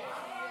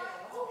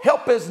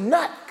 Help is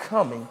not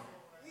coming.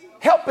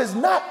 Help is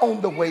not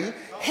on the way.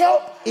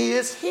 Help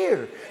is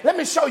here. Let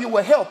me show you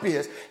what help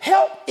is.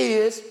 Help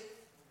is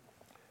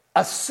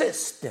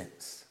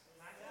assistance.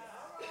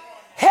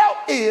 Help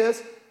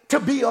is to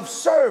be of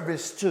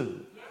service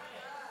to.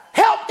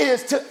 Help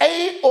is to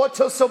aid or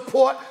to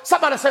support.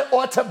 Somebody say,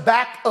 or to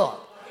back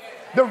up.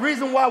 The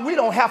reason why we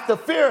don't have to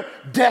fear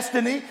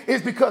destiny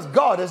is because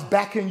God is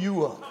backing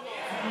you up.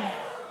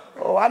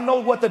 Oh, I know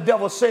what the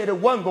devil said it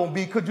wasn't going to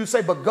be. Could you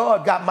say, but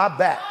God got my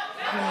back?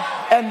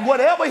 And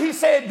whatever he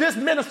said this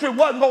ministry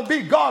wasn't going to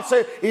be, God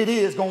said it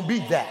is going to be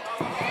that.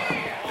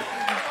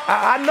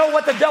 I know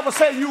what the devil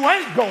said you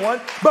ain't going,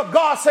 but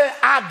God said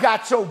I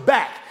got your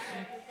back.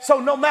 So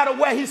no matter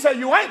where he said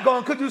you ain't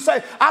going, could you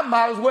say I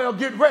might as well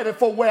get ready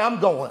for where I'm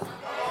going?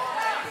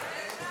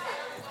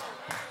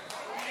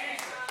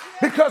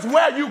 Because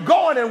where you're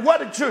going and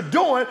what you're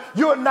doing,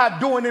 you're not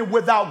doing it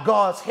without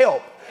God's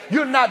help.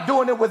 You're not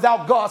doing it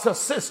without God's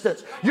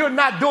assistance. You're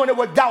not doing it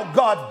without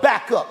God's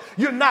backup.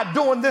 You're not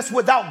doing this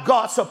without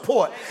God's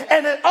support.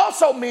 And it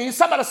also means,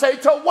 somebody say,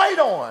 to wait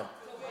on.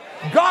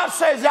 God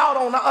says, y'all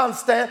don't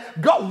understand.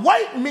 God,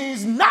 wait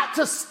means not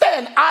to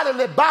stand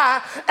idly by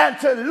and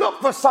to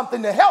look for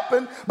something to help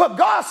him. But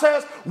God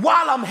says,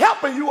 while I'm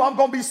helping you, I'm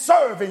going to be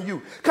serving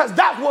you. Because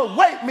that's what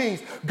wait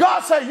means. God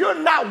says, you're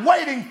not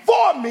waiting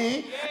for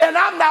me, and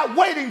I'm not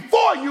waiting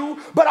for you,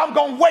 but I'm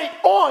going to wait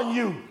on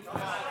you.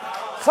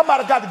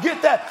 Somebody got to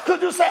get that.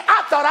 Because you say,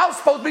 I thought I was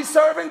supposed to be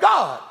serving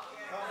God.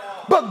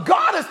 But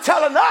God is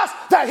telling us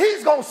that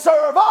he's going to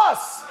serve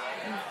us.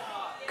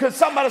 Because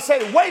somebody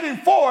say waiting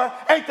for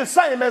ain't the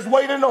same as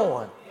waiting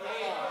on.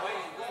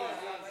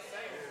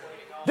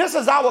 This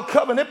is our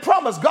covenant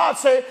promise. God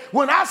said,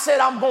 when I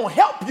said I'm going to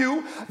help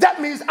you, that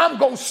means I'm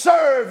going to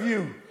serve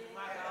you.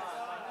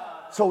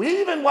 So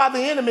even while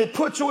the enemy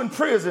put you in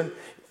prison,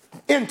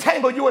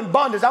 entangle you in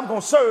bondage, I'm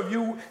going to serve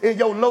you in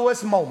your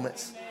lowest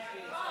moments.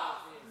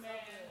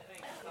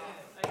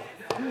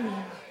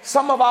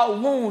 Some of our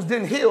wounds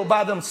didn't heal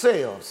by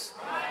themselves.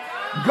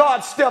 God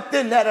stepped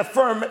in that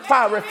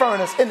fiery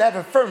furnace, in that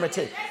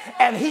infirmity,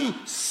 and he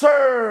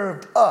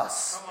served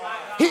us.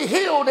 He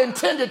healed and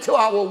tended to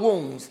our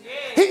wounds.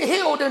 He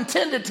healed and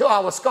tended to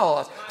our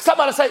scars.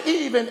 Somebody say,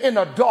 even in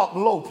a dark,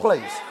 low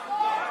place,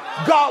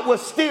 God will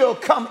still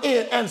come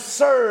in and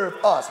serve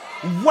us,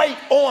 wait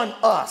on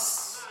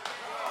us,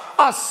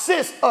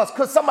 assist us.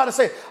 Because somebody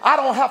say, I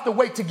don't have to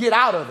wait to get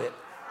out of it,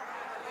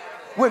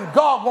 when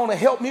God want to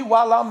help me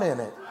while I'm in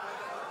it.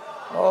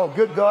 Oh,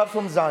 good God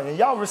from Zion.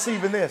 Y'all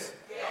receiving this?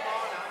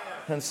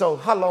 And so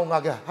how long I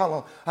got? How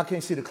long? I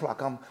can't see the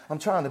clock. I'm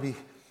trying to be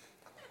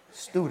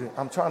student.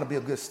 I'm trying to be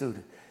a good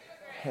student.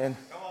 And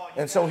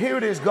so here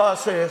it is. God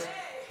says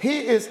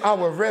he is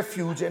our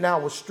refuge and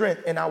our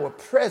strength and our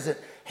present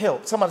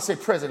help. Somebody say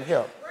present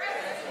help.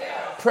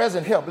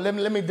 Present help. Let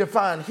me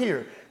define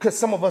here, because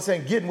some of us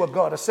ain't getting what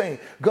God is saying.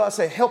 God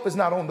said help is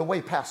not on the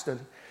way, Pastor.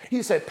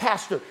 He said,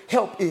 Pastor,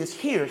 help is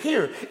here.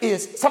 Here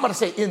is, somebody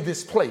say, in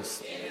this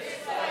place.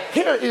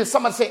 Here is,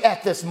 somebody say,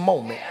 at this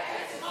moment.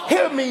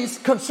 Here means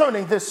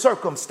concerning this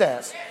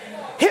circumstance.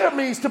 Here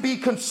means to be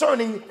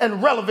concerning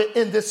and relevant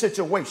in this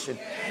situation.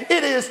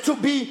 It is to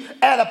be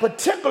at a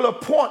particular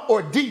point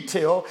or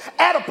detail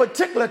at a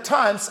particular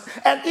time.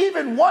 And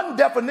even one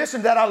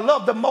definition that I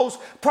love the most,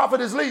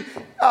 Prophetess Lee,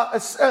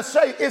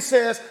 it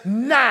says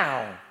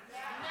now.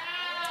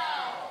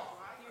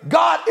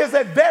 God is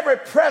a very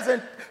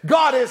present.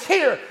 God is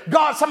here.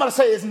 God, somebody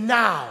say, is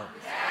now.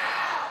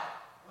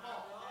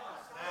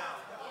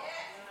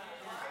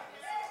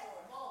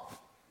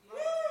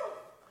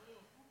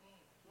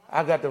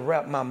 I got to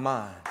wrap my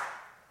mind,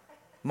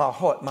 my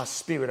heart, my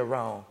spirit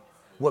around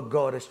what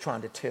God is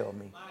trying to tell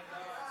me.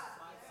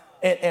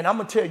 And I'm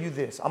going to tell you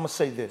this. I'm going to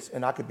say this,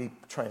 and I could be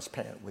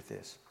transparent with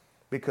this,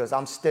 because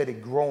I'm steady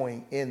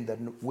growing in the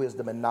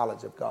wisdom and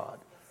knowledge of God.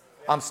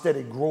 I'm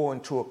steady growing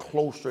to a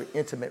closer,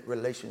 intimate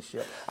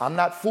relationship. I'm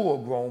not full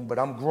grown, but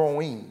I'm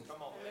growing.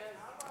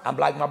 I'm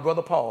like my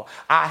brother Paul.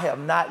 I have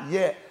not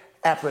yet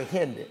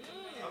apprehended.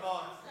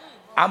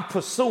 I'm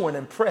pursuing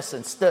and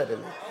pressing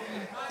steadily.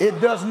 It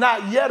does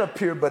not yet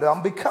appear, but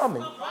I'm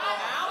becoming.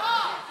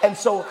 And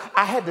so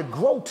I had to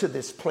grow to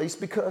this place,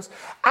 because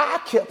I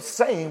kept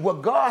saying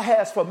what God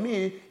has for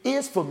me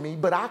is for me,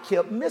 but I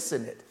kept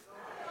missing it.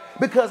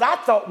 Because I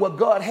thought what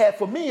God had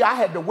for me, I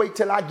had to wait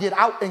till I get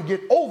out and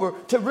get over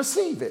to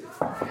receive it.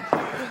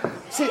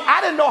 See,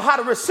 I didn't know how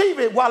to receive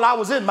it while I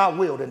was in my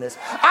wilderness.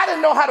 I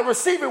didn't know how to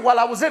receive it while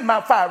I was in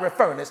my fiery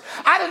furnace.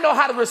 I didn't know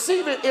how to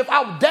receive it if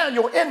I was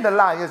Daniel in the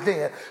lion's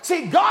den.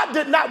 See, God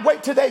did not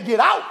wait till they get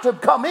out to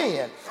come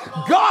in.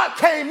 God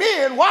came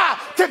in. Why?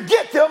 To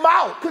get them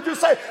out. Could you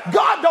say,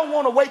 God don't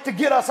want to wait to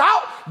get us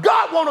out.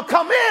 God want to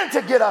come in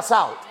to get us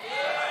out.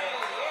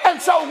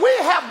 And so we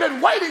have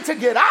been waiting to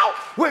get out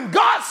when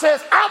God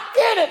says, I'm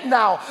in it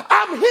now.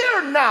 I'm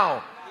here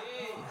now.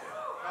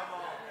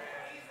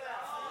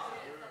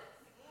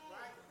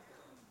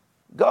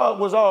 God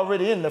was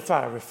already in the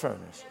fiery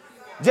furnace,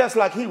 just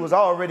like he was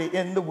already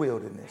in the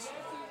wilderness.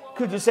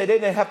 Could you say they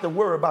didn't have to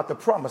worry about the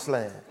promised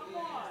land?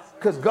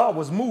 Because God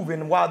was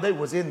moving while they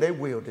was in their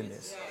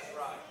wilderness.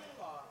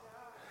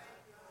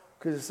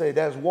 Could you say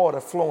there's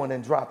water flowing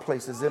in dry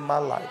places in my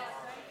life?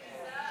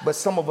 But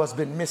some of us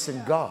been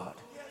missing God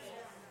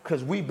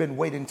because we've been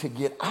waiting to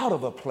get out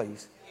of a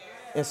place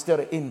instead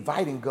of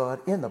inviting God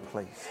in a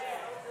place,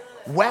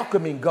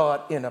 welcoming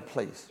God in a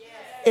place,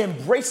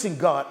 embracing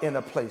God in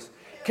a place.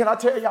 Can I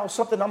tell y'all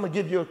something? I'm going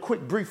to give you a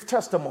quick, brief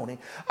testimony.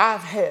 I've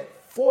had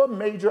 4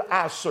 major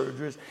eye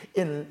surgeries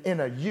in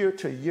a year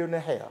to a year and a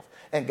half,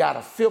 and got a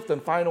 5th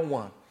and final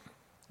one.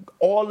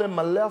 Oil in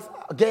my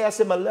left, gas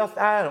in my left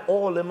eye, and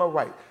oil in my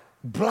right.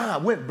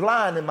 Blind, went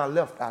blind in my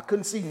left eye.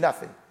 Couldn't see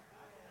nothing.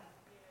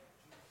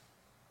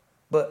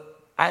 But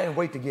I didn't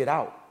wait to get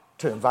out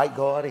to invite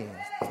God in.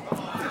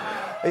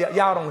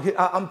 Y'all don't hear.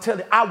 I'm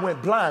telling you, I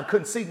went blind,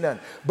 couldn't see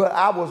nothing. But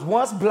I was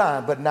once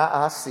blind, but now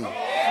I see.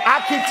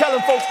 I keep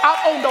telling folks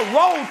I'm on the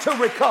road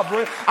to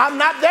recovery. I'm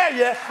not there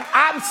yet.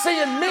 I'm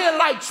seeing men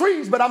like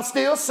trees, but I'm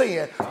still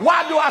seeing.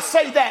 Why do I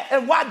say that?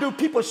 And why do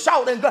people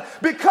shout?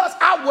 Because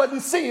I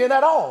wasn't seeing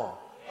at all.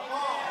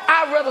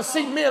 I'd rather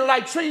see men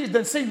like trees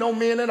than see no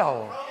men at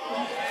all.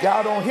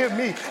 Y'all don't hear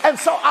me. And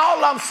so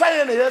all I'm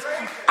saying is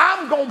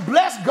I'm going to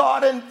bless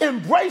God and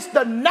embrace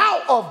the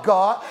now of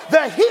God,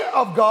 the here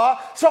of God,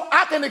 so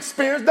I can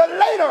experience the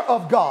later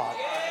of God.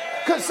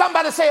 Could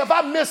somebody say, if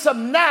I miss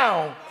him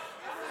now,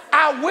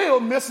 I will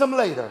miss him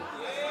later?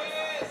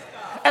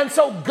 And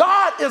so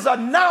God is a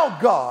now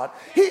God.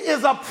 He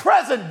is a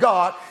present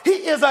God. He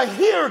is a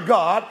here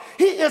God.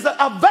 He is an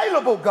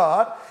available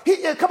God. He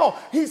is, come on.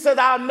 He said,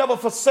 I'll never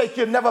forsake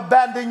you, never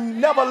abandon you,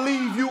 never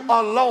leave you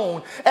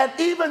alone. And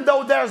even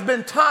though there's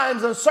been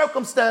times and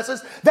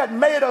circumstances that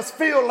made us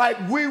feel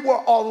like we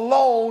were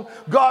alone,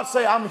 God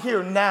said, I'm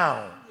here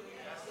now.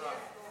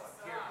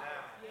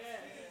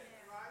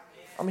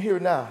 I'm here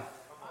now.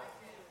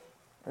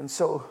 And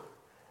so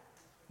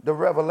the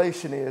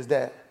revelation is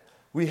that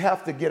we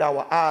have to get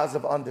our eyes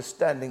of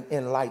understanding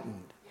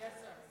enlightened.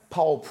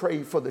 Paul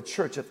prayed for the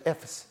church of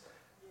Ephesus,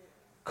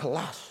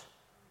 Colossae,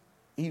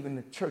 even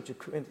the church of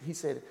Corinth. He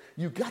said,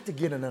 you got to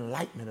get an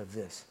enlightenment of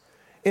this.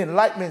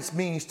 Enlightenment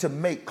means to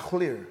make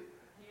clear,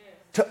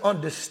 to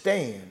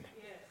understand,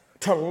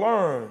 to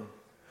learn,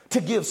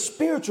 to give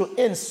spiritual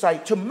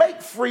insight, to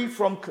make free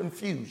from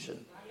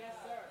confusion.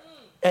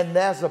 And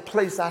there's a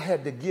place I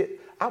had to get.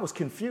 I was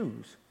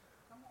confused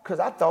because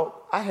I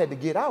thought I had to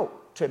get out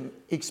to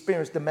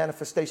experience the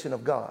manifestation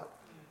of God.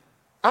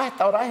 I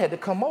thought I had to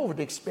come over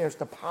to experience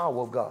the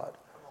power of God.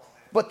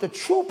 But the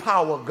true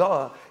power of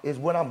God is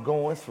when I'm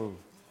going through.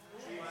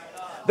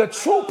 The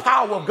true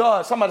power of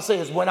God, somebody say,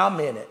 is when I'm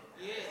in it.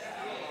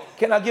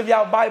 Can I give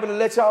y'all a Bible to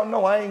let y'all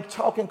know I ain't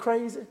talking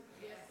crazy?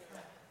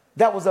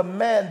 That was a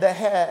man that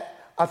had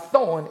a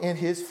thorn in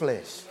his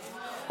flesh.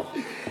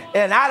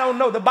 And I don't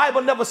know, the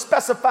Bible never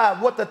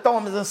specified what the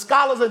thorn is, and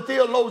scholars and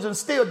theologians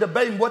still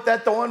debating what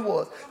that thorn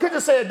was. Could you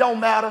say it don't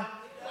matter?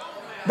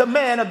 The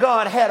man of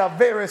God had a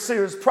very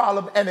serious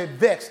problem, and it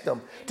vexed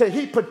him.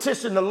 He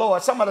petitioned the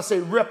Lord. Somebody say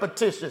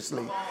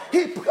repetitiously.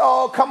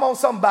 Come on,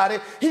 somebody.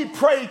 He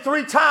prayed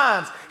 3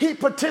 times. He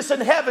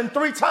petitioned heaven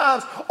 3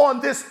 times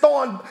on this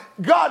thorn.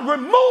 God,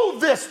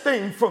 remove this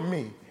thing from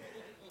me.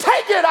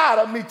 Take it out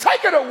of me.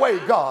 Take it away,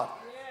 God.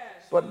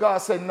 But God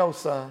said, no,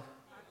 son.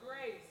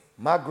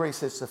 My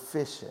grace is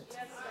sufficient.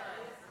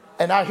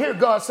 And I hear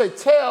God say,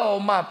 tell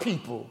my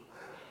people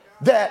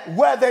that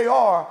where they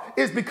are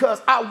is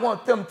because I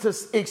want them to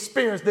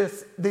experience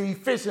the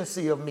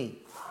efficiency of me.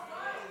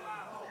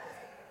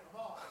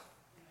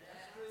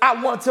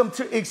 I want them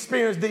to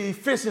experience the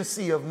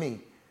efficiency of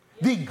me.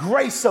 The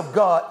grace of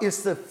God is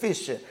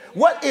sufficient.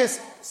 What is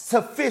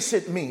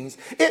sufficient means?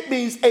 It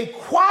means a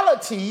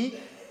quality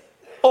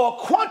or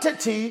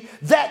quantity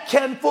that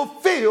can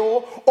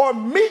fulfill or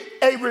meet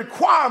a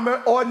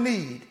requirement or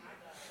need.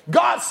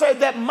 God said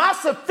that my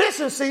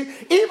sufficiency,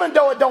 even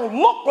though it don't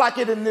look like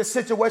it in this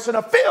situation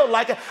or feel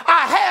like it,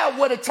 I have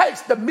what it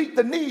takes to meet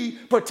the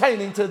need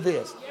pertaining to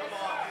this.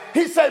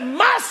 He said,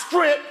 my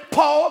strength,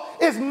 Paul,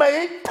 is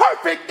made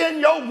perfect in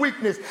your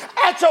weakness.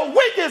 At your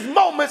weakest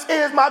moments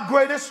is my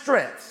greatest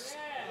strength.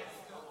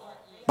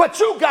 But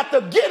you got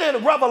to get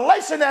in a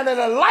revelation and an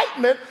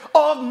enlightenment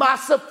of my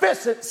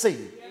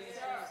sufficiency.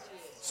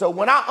 So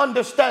when I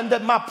understand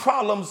that my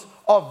problems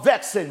are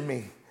vexing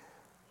me,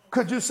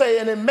 could you say,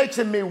 and it makes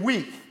me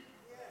weak,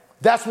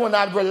 that's when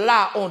I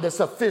rely on the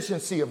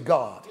sufficiency of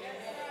God.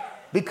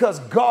 Because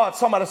God,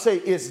 somebody say,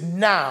 is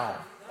now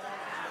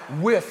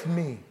with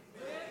me.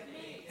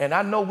 And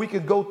I know we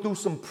can go through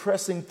some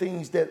pressing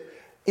things that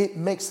it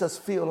makes us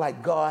feel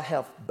like God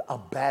have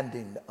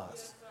abandoned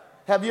us.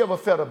 Have you ever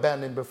felt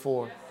abandoned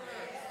before?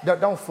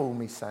 Don't fool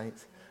me,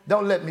 saints.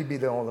 Don't let me be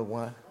the only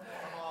one.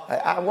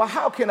 Well,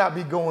 how can I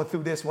be going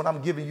through this when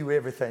I'm giving you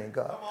everything,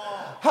 God?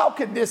 How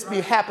can this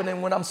be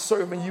happening when I'm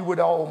serving you with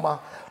all my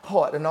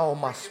heart and all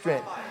my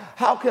strength?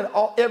 How can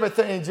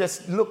everything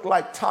just look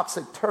like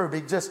toxic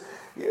turby? Just,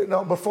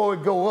 before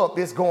it go up,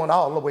 it's going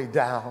all the way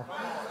down.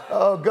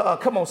 Oh, God,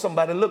 come on,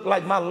 somebody. Look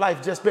like my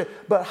life just been.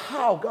 But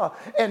how, God?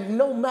 And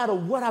no matter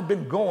what I've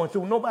been going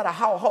through, no matter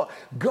how hard,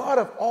 God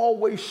have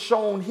always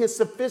shown his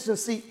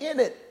sufficiency in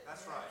it.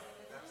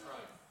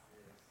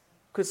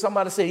 Could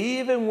somebody say,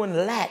 even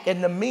when lack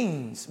and the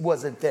means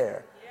wasn't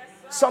there,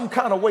 some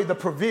kind of way the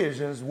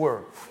provisions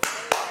were.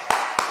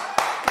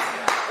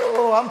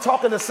 Oh, I'm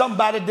talking to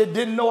somebody that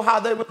didn't know how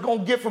they were going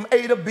to get from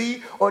A to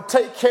B or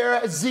take care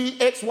of Z,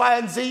 X, Y,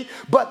 and Z.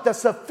 But the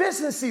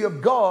sufficiency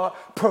of God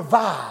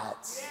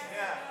provides.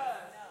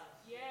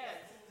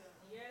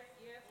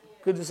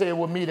 Could you say it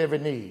will meet every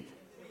need?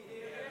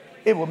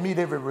 It will meet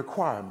every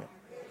requirement.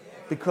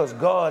 Because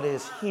God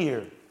is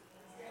here.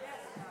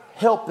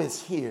 Help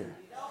is here.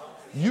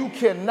 You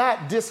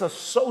cannot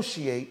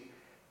disassociate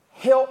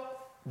help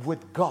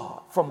with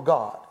God, from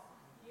God.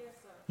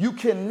 We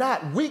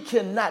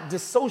cannot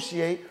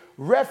dissociate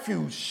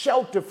refuge,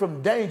 shelter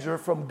from danger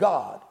from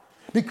God.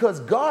 Because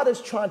God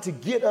is trying to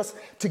get us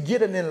to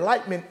get an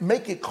enlightenment,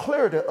 make it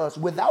clear to us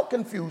without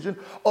confusion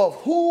of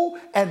who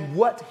and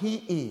what he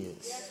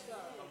is. Yes, sir.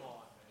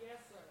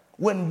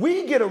 When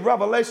we get a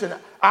revelation,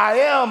 I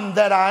am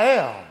that I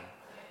am.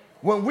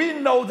 When we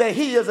know that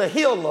he is a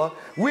healer,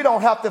 we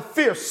don't have to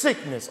fear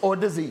sickness or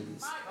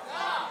disease.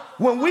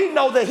 When we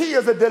know that he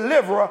is a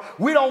deliverer,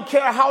 we don't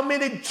care how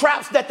many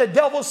traps that the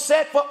devil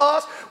set for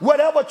us,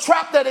 whatever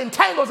trap that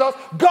entangles us,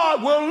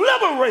 God will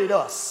liberate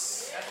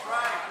us. That's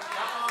right.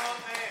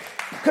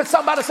 Could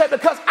somebody say,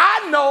 because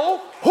I know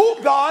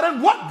who God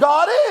and what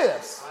God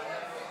is.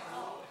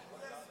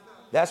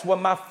 That's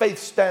what my faith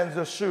stands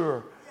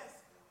assured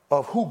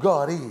of, who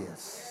God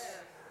is.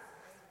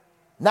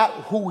 Not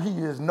who he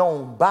is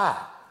known by,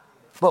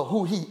 but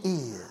who he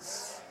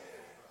is.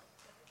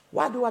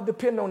 Why do I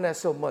depend on that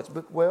so much?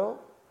 But, well,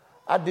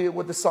 I did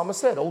what the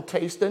psalmist said, oh,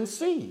 taste and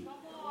see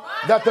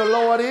that the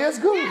Lord is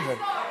good.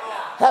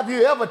 Have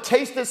you ever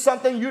tasted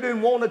something you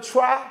didn't want to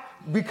try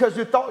because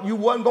you thought you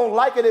wasn't going to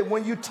like it, and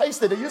when you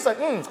tasted it, you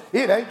say,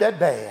 it ain't that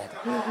bad.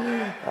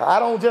 I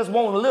don't just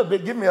want a little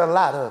bit, give me a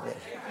lot of it.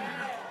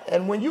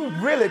 And when you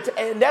really,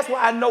 and that's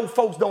why I know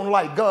folks don't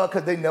like God,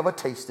 because they never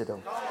tasted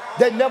him.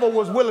 They never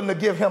was willing to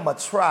give him a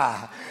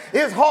try.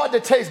 It's hard to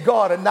taste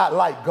God and not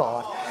like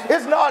God.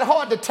 It's not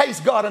hard to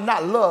taste God and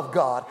not love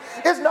God.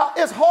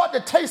 It's hard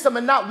to taste him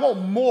and not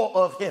want more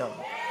of him.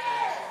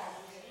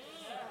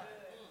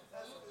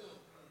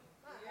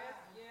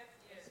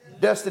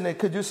 Destiny,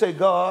 could you say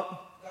God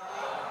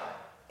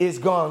is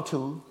going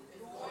to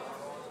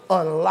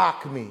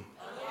unlock me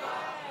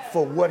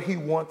for what he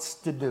wants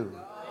to do?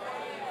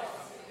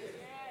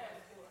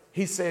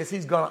 He says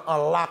he's going to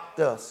unlock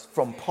us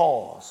from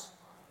pause.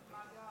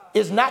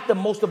 It's not that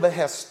most of it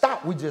has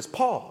stopped. We just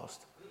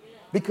paused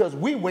because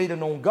we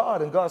waiting on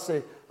God, and God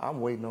said,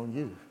 I'm waiting on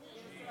you.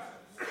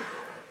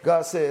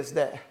 God says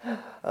that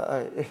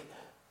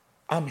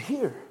I'm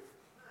here.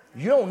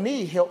 You don't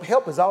need help.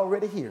 Help is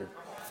already here.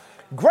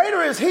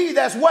 Greater is he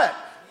that's what?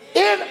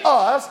 In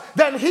us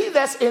than he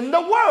that's in the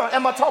world.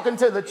 Am I talking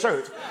to the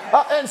church?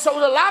 And so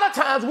a lot of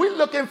times we're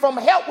looking from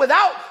help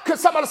without,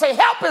 because somebody say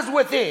help is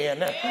within.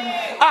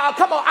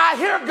 Come on, I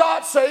hear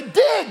God say,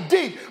 dig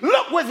deep,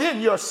 look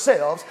within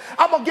yourselves.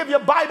 I'm going to give you a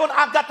Bible.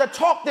 I've got to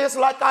talk this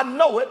like I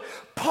know it.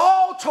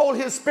 Paul told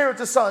his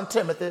spiritual son,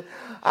 Timothy,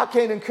 I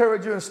can't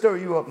encourage you and stir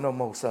you up no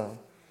more, son.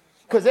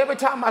 Because every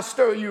time I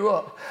stir you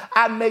up,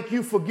 I make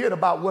you forget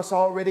about what's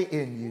already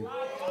in you.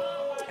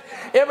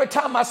 Every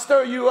time I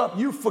stir you up,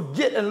 you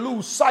forget and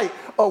lose sight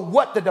of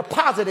what the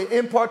deposited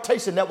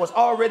impartation that was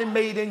already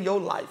made in your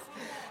life.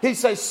 He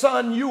says,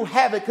 son, you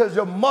have it because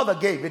your mother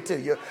gave it to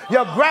you.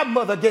 Your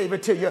grandmother gave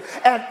it to you.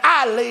 And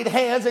I laid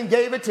hands and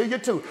gave it to you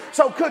too.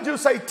 So could you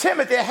say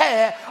Timothy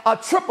had a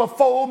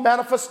triple-fold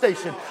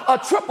manifestation, a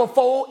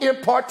triple-fold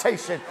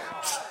impartation.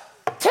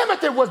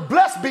 Timothy was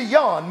blessed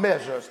beyond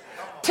measures.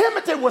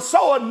 Timothy was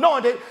so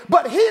anointed,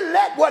 but he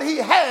let what he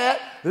had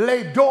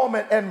lay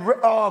dormant, and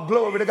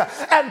glory to God.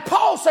 And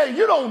Paul said,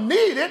 you don't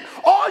need it.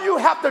 All you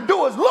have to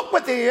do is look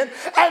within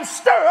and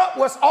stir up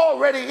what's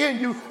already in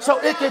you so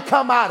it can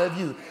come out of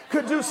you.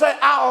 Could you say,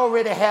 I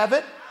already have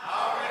it?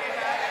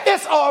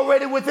 It's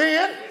already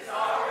within,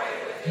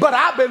 but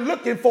I've been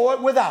looking for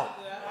it without.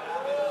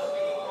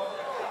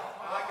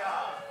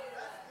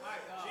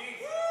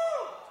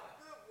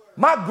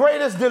 My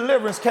greatest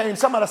deliverance came,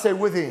 somebody say,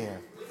 within.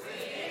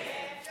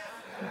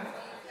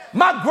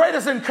 My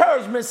greatest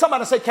encouragement,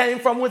 somebody say, came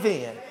from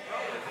within.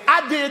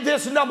 I did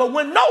this number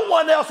when no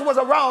one else was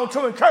around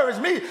to encourage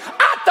me.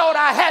 I thought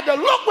I had to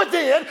look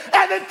within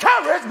and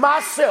encourage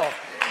myself.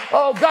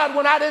 Oh, God,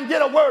 when I didn't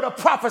get a word of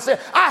prophecy,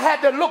 I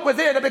had to look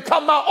within and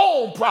become my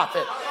own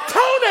prophet.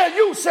 Tony,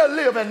 you shall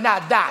live and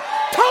not die.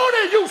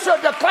 Tony, you shall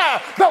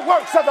declare the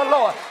works of the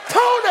Lord.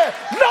 Tony,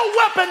 no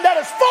weapon that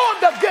is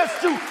formed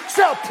against you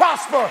shall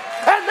prosper,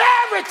 and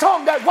every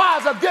tongue that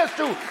rises against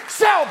you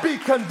shall be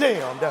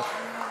condemned.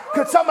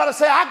 Could somebody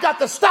say, I got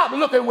to stop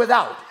looking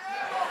without,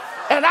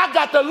 and I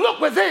got to look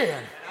within,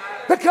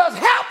 because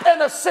help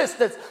and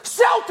assistance,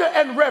 shelter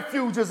and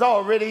refuge is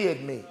already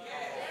in me.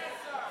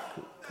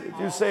 Could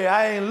you say,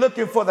 I ain't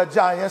looking for the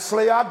giant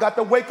slayer. I got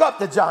to wake up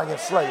the giant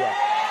slayer.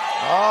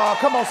 Oh,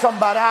 come on,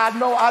 somebody. I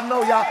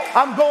know y'all.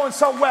 I'm going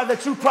somewhere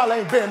that you probably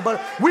ain't been,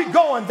 but we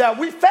going there.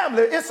 We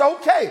family. It's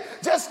okay.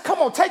 Just come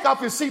on, take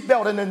off your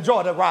seatbelt and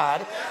enjoy the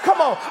ride.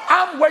 Come on.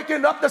 I'm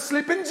waking up the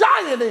sleeping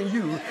giant in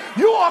you.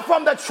 You are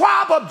from the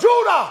tribe of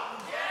Judah.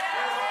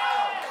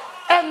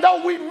 And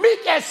though we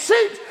meek as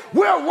sheep,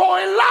 we're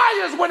roaring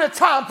lions when it's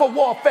time for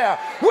warfare.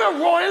 We're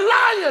roaring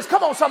lions.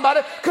 Come on,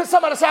 somebody. Because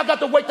somebody say, I got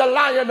to wake the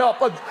lion up.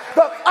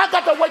 I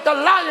got to wake the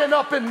lion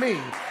up in me.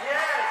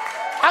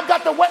 I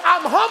got to wait.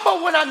 I'm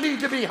humble when I need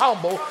to be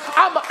humble.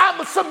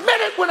 I'm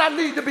submitted when I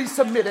need to be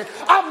submitted.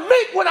 I'm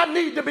meek when I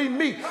need to be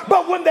meek.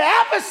 But when the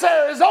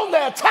adversary is on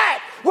the attack,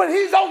 when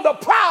he's on the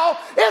prowl,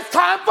 it's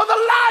time for the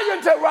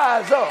lion to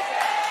rise up.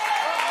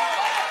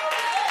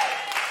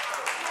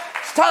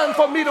 It's time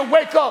for me to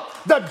wake up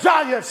the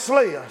giant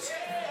slayers.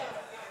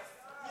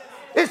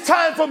 It's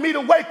time for me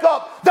to wake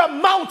up the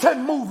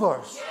mountain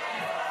movers.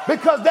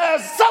 Because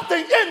there's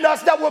something in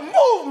us that will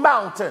move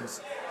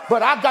mountains.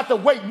 But I got to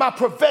wake my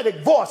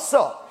prophetic voice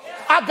up.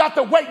 I got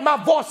to wake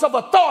my voice of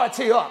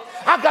authority up.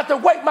 I got to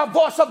wake my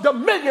voice of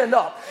dominion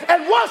up.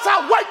 And once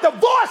I wake the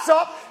voice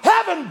up,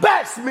 heaven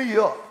backs me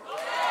up.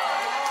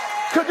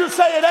 Could you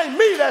say it ain't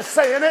me that's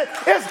saying it?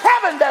 It's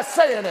heaven that's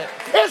saying it.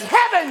 It's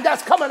heaven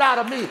that's coming out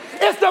of me.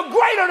 It's the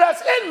greater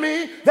that's in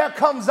me that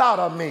comes out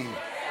of me.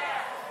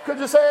 Could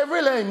you say it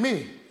really ain't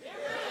me?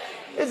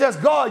 It's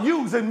just God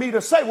using me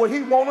to say what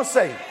he want to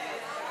say.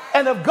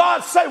 And if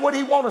God say what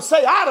he want to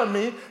say out of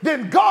me,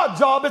 then God's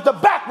job is to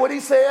back what he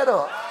said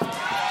up.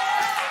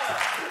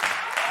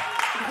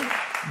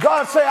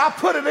 God say, I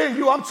put it in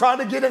you. I'm trying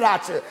to get it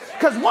out you.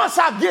 Because once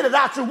I get it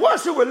out you,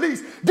 once you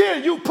release,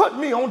 then you put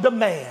me on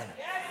demand.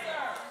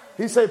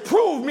 He said,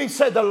 prove me,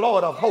 said the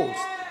Lord of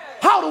hosts.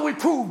 How do we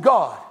prove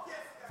God?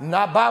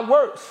 Not by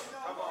works,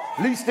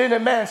 least any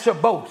man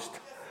should boast.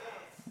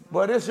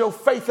 But it's your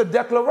faith of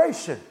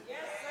declaration.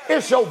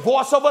 It's your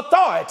voice of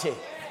authority.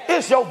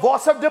 It's your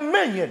voice of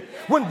dominion.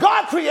 When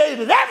God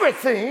created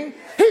everything,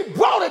 he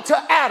brought it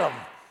to Adam.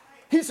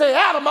 He said,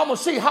 Adam, I'm going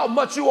to see how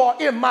much you are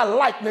in my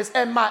likeness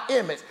and my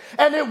image.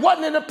 And it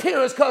wasn't an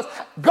appearance because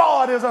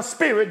God is a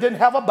spirit, didn't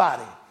have a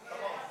body.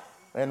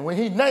 And when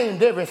he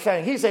named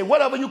everything, he said,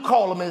 whatever you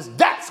call them is,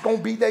 that's going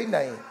to be their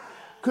name.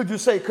 Could you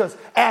say, because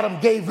Adam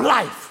gave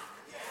life.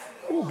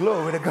 Oh,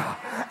 glory to God.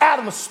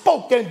 Adam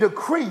spoke and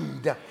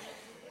decreed.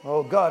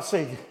 Oh, God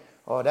said,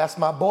 oh, that's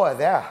my boy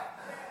there.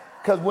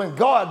 Because when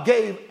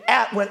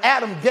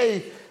Adam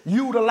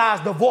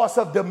utilized the voice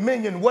of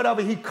dominion,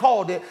 whatever he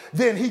called it,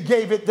 then he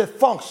gave it the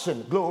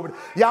function. Glory.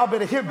 Y'all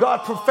better hear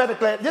God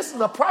prophetically. This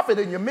is a prophet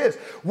in your midst.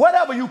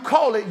 Whatever you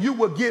call it, you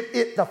will give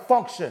it the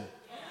function.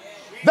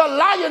 The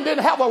lion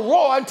didn't have a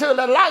roar until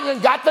the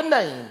lion got the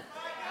name.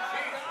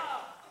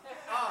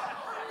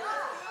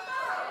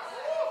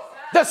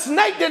 The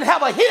snake didn't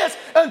have a hiss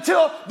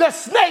until the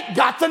snake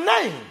got the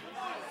name.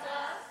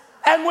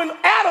 And when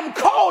Adam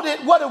called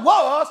it what it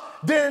was,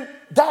 then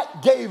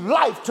that gave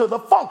life to the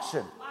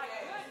function.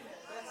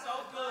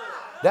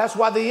 That's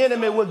why the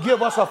enemy will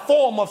give us a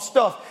form of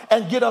stuff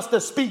and get us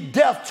to speak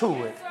death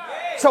to it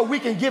so we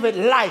can give it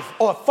life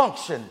or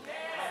function.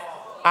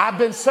 I've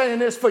been saying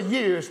this for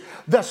years.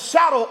 The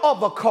shadow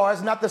of a car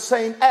is not the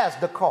same as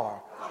the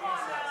car.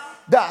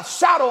 The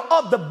shadow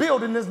of the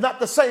building is not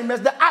the same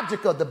as the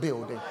object of the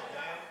building.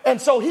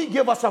 And so he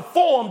give us a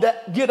form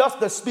that get us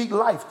to speak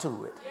life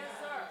to it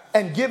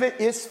and give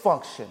it its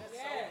function.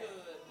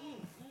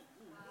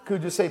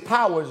 Could you say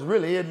power is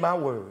really in my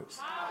words?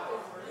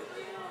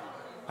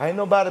 Ain't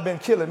nobody been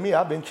killing me.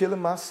 I've been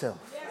killing myself.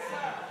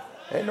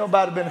 Ain't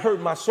nobody been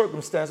hurting my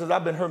circumstances.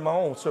 I've been hurting my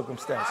own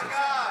circumstances.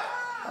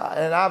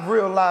 And I've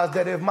realized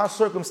that if my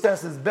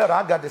circumstances is better,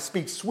 I got to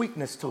speak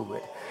sweetness to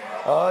it.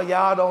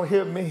 Y'all don't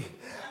hear me.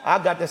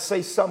 I got to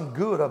say something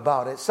good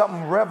about it,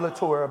 something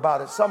revelatory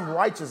about it, something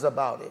righteous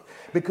about it.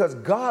 Because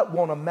God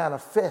want to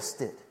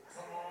manifest it.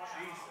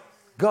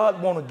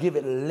 God want to give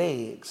it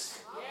legs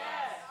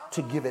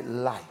to give it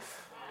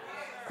life.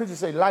 Could you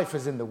say life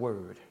is in the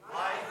word?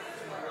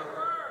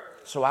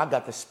 So I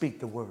got to speak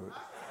the word.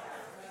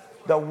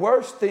 The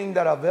worst thing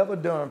that I've ever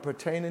done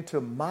pertaining to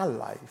my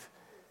life,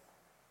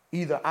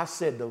 either I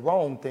said the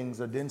wrong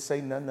things or didn't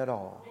say nothing at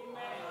all.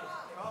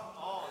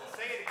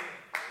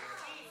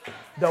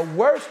 The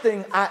worst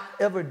thing I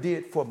ever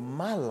did for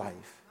my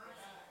life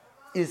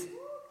is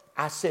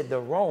I said the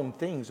wrong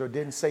things or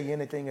didn't say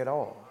anything at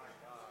all.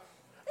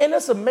 And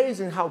it's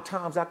amazing how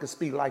times I could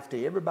speak life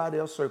to everybody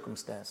else's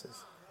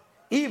circumstances,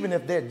 even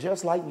if they're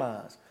just like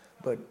mine,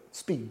 but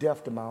speak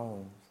death to my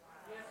own.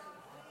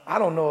 I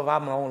don't know if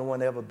I'm the only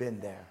one ever been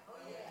there.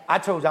 I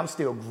told you I'm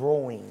still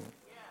growing.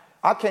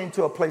 I came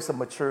to a place of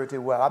maturity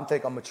where I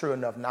think I'm mature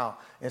enough now.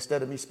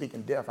 Instead of me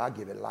speaking death, I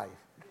give it life.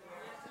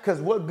 Because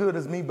what good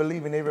is me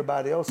believing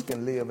everybody else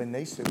can live in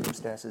their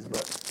circumstances,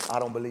 but I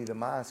don't believe that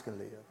mine can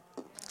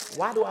live?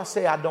 Why do I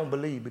say I don't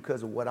believe?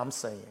 Because of what I'm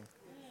saying.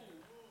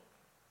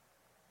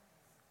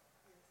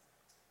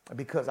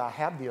 Because I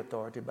have the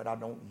authority, but I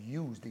don't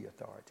use the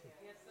authority.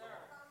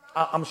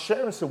 I'm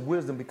sharing some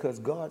wisdom because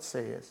God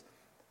says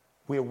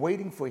we're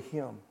waiting for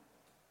him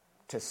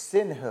to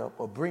send help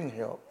or bring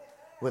help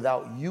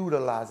without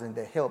utilizing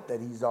the help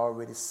that he's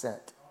already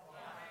sent.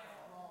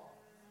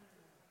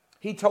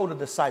 He told the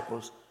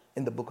disciples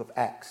in the book of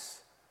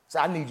Acts, so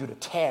I need you to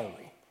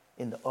tarry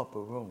in the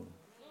upper room.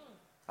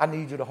 I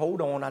need you to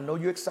hold on. I know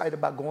you're excited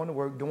about going to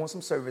work, doing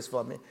some service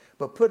for me,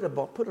 but put it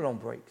on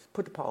brakes,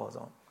 put the pause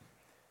on.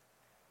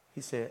 He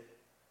said,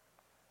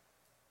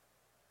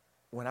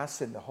 when I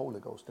send the Holy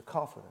Ghost, the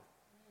Comforter,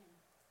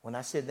 when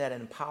I said that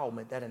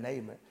empowerment, that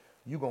enablement,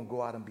 you're going to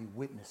go out and be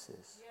witnesses.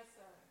 Yes,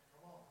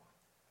 sir.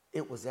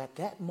 It was at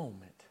that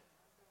moment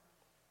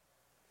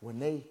when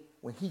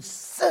he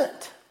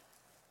sent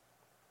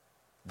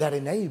that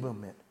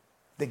enablement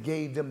that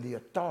gave them the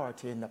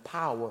authority and the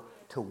power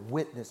to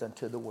witness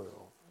unto the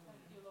world. Thank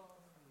you, Lord.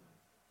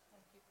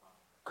 Thank you, Father.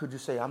 Could you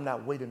say, I'm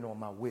not waiting on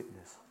my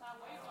witness?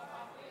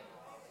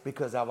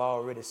 Because I've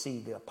already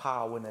seen the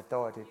power and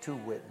authority to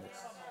witness.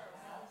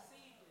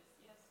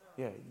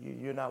 Yeah,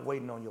 you're not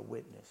waiting on your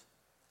witness.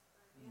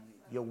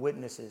 Your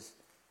witnesses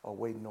are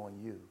waiting on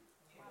you.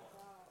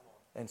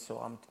 And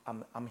so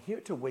I'm here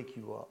to wake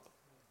you up.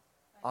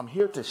 I'm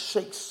here to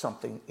shake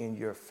something in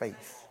your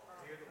faith.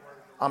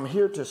 I'm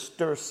here to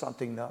stir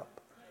something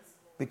up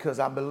because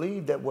I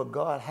believe that what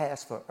God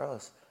has for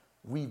us,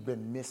 we've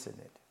been missing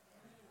it.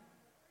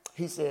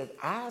 He said,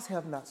 eyes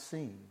have not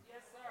seen,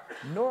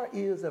 nor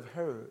ears have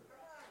heard,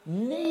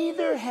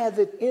 neither has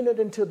it entered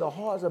into the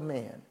hearts of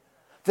man,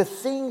 the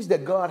things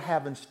that God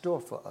have in store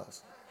for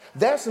us.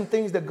 There's some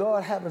things that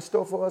God have in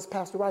store for us,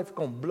 Pastor Wright, it's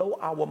going to blow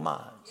our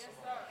minds.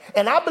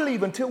 And I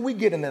believe until we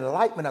get an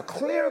enlightenment, a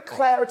clear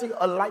clarity,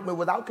 enlightenment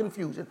without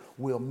confusion,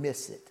 we'll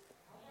miss it.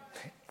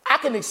 I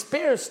can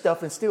experience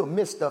stuff and still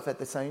miss stuff at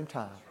the same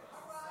time.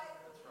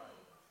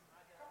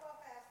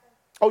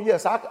 Oh,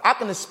 yes, I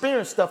can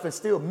experience stuff and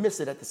still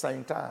miss it at the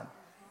same time.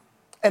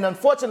 And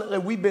unfortunately,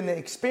 we've been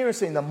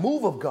experiencing the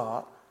move of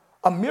God,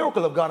 a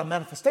miracle of God, a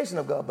manifestation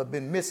of God, but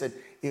been missing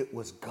it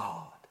was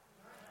God.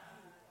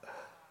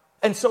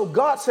 And so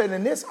God said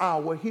in this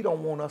hour, he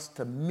don't want us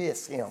to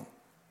miss him.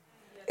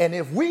 And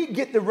if we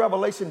get the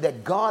revelation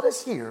that God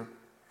is here,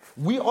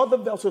 we are the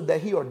vessel that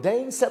he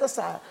ordained, set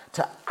aside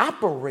to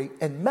operate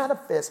and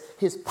manifest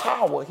his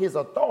power, his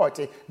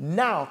authority.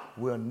 Now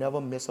we'll never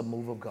miss a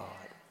move of God.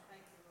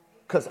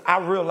 Because I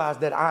realize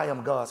that I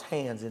am God's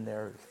hands in the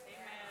earth.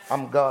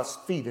 I'm God's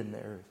feet in the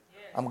earth.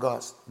 I'm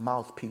God's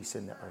mouthpiece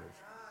in the earth.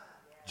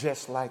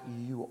 Just like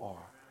you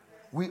are.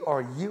 We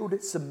are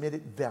yielded,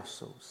 submitted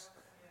vessels.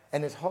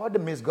 And it's hard to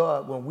miss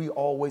God when we're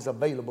always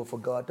available for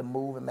God to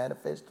move and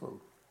manifest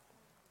through.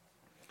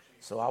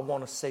 So I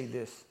want to say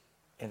this,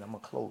 and I'm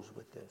going to close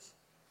with this.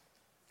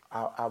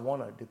 I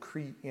want to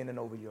decree in and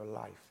over your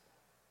life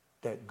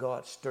that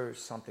God stirs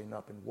something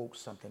up and woke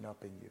something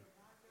up in you.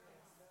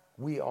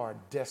 We are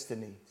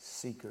destiny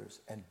seekers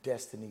and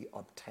destiny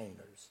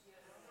obtainers.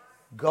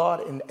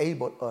 God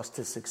enabled us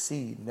to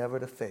succeed, never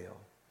to fail,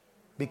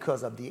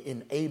 because of the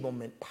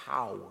enablement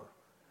power.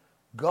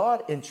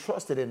 God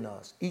entrusted in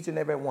us, each and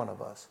every one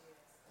of us.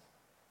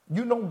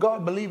 You know,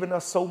 God believes in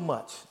us so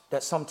much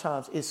that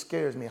sometimes it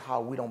scares me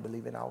how we don't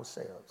believe in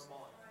ourselves.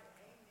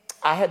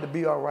 I had to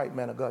be all right,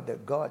 man of God,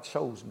 that God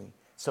chose me.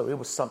 So it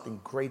was something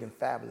great and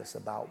fabulous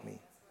about me.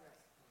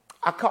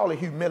 I call it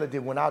humility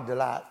when I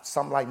delight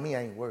something like me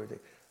ain't worthy.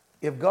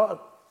 If God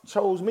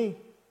chose me,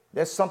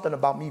 there's something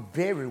about me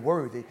very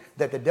worthy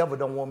that the devil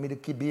don't want me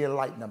to be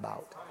enlightened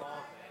about.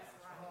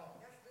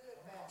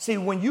 See,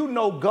 when you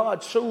know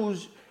God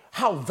chose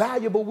how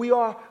valuable we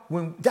are,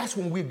 that's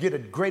when we get a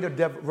greater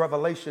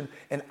revelation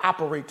and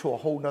operate to a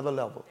whole nother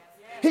level.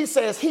 He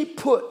says he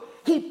put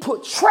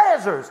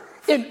treasures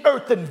in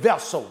earthen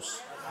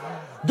vessels.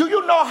 Do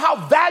you know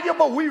how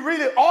valuable we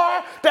really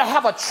are to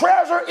have a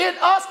treasure in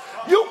us?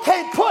 You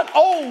can't put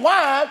old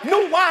wine,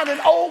 new wine in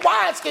old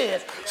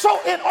wineskins. So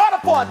in order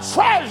for a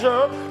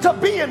treasure to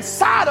be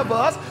inside of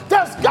us,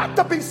 there's got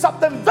to be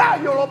something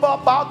valuable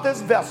about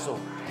this vessel.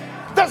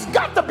 There's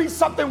got to be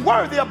something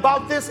worthy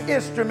about this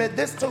instrument,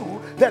 this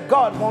tool that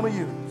God want to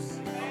use.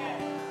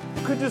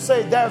 Could you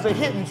say there's a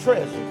hidden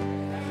treasure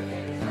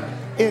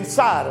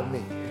inside of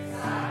me?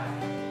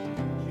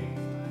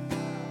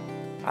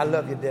 I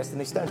love your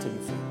destiny. Stand to your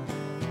feet.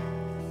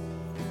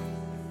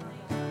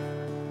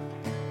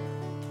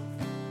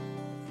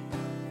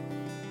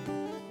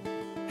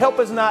 Help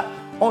is not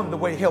on the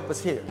way, help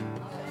is here.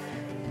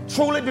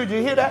 Truly, did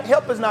you hear that?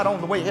 Help is not on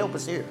the way, help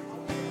is here.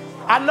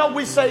 I know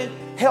we say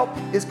help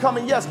is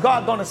coming. Yes,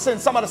 God's going to send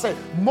somebody to say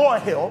more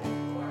help.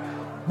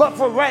 But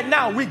for right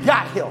now, we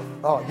got help.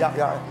 Oh,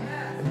 y'all.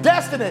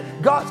 Destiny,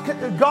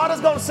 God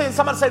is going to send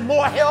somebody to say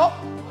more help.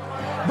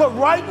 But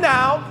right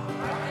now,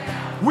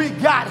 we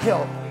got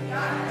help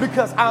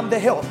because I'm the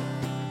help.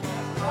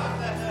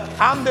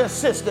 I'm the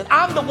assistant.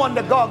 I'm the one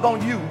that God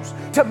going to use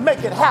to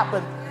make it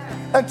happen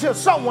until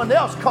someone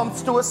else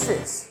comes to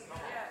assist.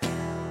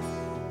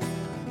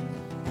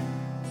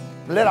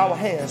 Let our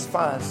hands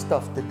find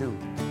stuff to do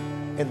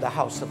in the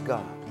house of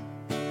God.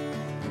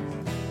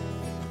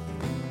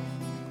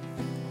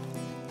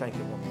 Thank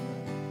you, woman.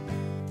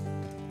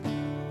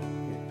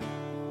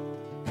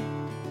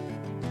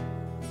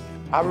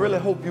 I really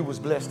hope you was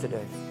blessed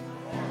today.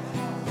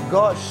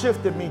 God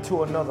shifted me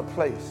to another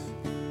place.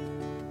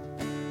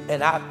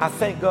 And I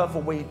thank God for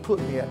where he put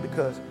me at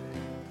because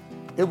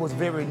it was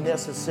very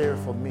necessary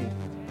for me.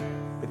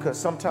 Because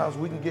sometimes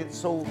we can get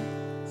so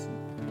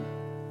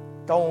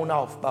thrown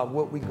off by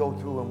what we go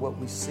through and what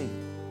we see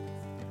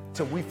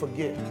till we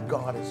forget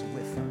God is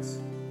with us.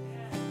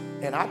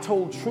 And I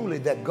told truly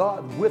that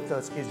God with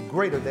us is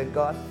greater than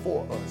God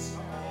for us.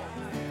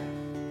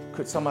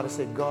 Could somebody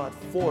say, God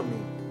for me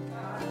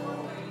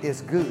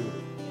is good,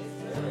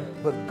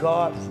 but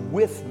God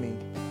with me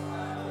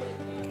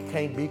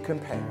can't be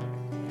compared.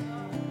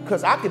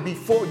 Because I could be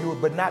for you,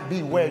 but not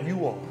be where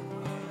you are.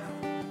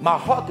 My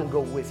heart can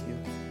go with you.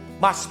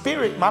 My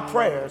spirit, my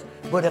prayers.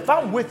 But if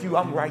I'm with you,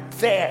 I'm right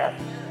there.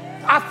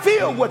 I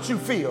feel what you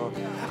feel.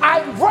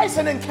 I embrace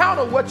and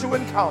encounter what you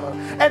encounter.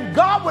 And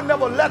God will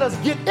never let us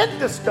get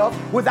into stuff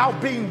without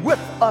being with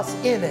us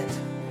in it.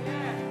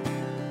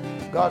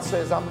 God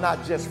says, I'm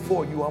not just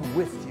for you, I'm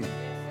with you.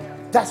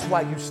 That's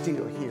why you're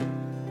still here.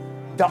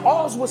 The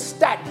odds were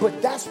stacked,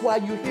 but that's why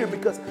you're here,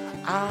 because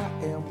I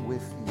am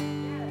with you.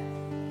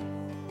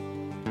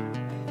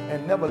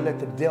 And never let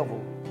the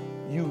devil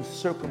use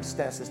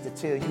circumstances to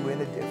tell you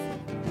any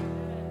different.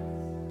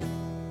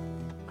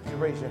 You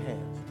raise your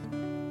hands.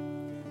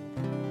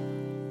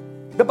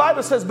 The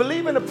Bible says,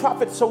 believe in the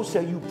prophet, so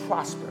shall you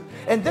prosper.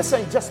 And this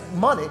ain't just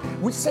money.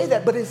 We say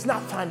that, but it's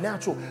not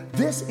financial.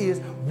 This is,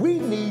 we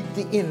need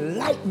the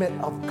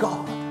enlightenment of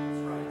God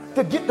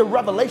to get the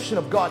revelation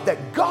of God,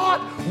 that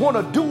God want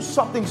to do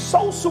something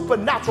so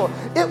supernatural,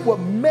 it will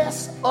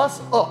mess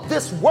us up,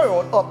 this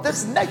world up,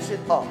 this nation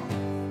up,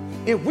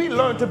 if we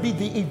learn to be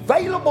the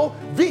available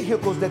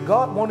vehicles that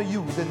God want to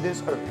use in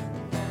this earth.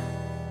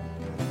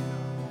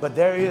 But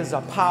there is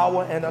a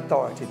power and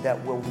authority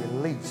that will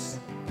release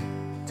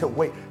to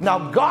wait.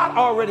 Now, God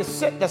already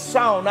sent the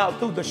sound out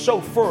through the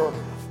chauffeur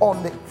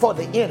for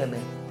the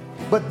enemy,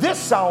 but this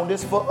sound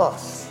is for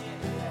us.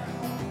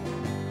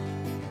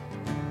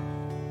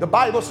 The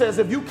Bible says,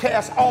 if you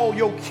cast all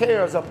your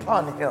cares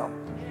upon him,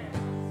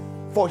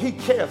 for he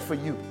cares for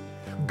you.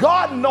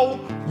 God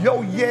know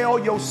your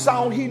yell, your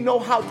sound. He know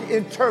how to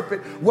interpret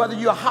whether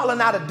you're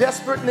hollering out of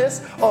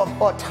desperateness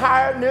or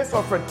tiredness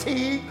or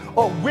fatigue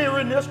or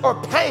weariness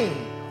or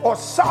pain or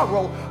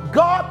sorrow.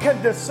 God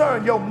can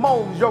discern your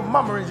moans, your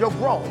murmurings, your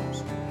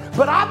groans.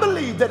 But I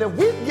believe that if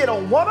we get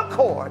on one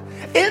accord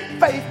in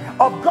faith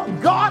of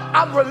God,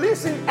 I'm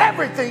releasing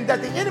everything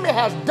that the enemy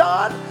has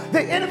done,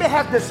 the enemy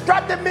has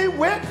distracted me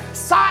with,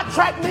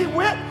 sidetracked me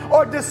with,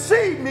 or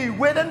deceived me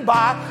with and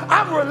by.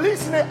 I'm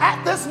releasing it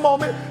at this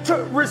moment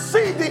to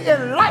receive the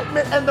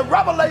enlightenment and the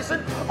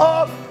revelation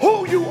of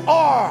who you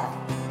are.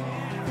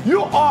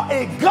 You are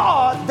a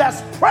God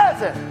that's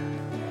present.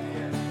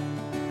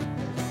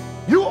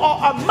 You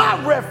are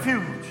my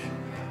refuge.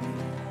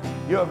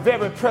 You're a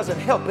very present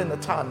help in the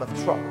time of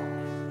trouble.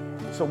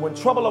 So when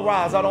trouble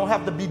arises, I don't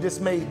have to be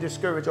dismayed,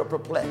 discouraged, or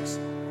perplexed.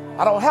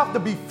 I don't have to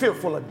be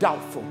fearful or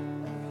doubtful.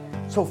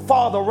 So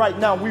Father, right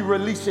now, we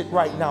release it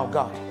right now,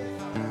 God.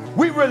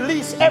 We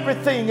release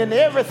everything and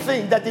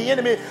everything that the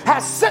enemy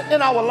has set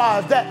in our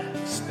lives that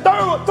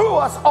threw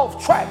us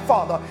off track,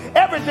 Father.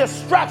 Every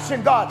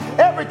distraction, God,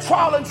 every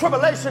trial and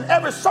tribulation,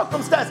 every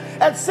circumstance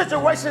and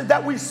situation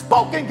that we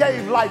spoke and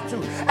gave life to,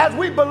 as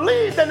we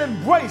believed and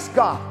embraced,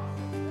 God,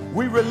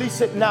 we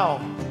release it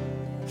now.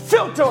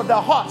 Filter the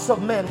hearts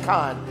of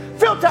mankind.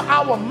 Filter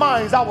our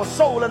minds, our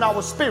soul, and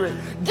our spirit.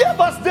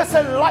 Give us this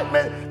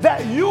enlightenment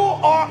that you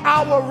are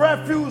our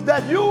refuge,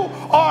 that you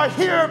are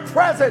here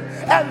present,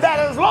 and that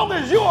as long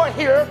as you are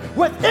here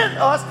within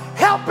us,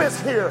 help is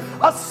here,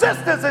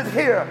 assistance is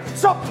here,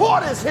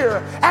 support is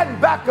here,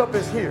 and backup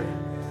is here.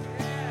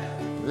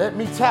 Let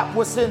me tap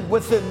what's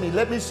within me.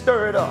 Let me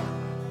stir it up.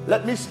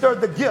 Let me stir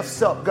the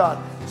gifts up, God.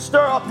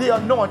 Stir up the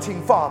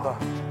anointing, Father.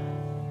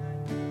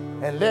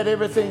 And let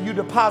everything you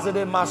deposit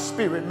in my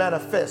spirit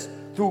manifest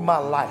through my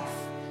life,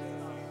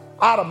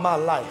 out of my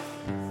life.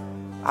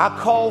 I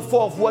call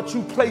forth what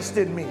you placed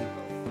in me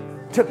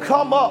to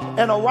come up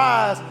and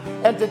arise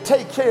and to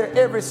take care of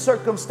every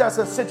circumstance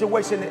and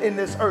situation in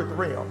this earth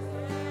realm.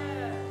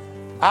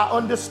 I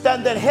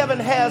understand that heaven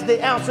has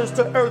the answers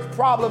to earth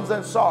problems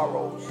and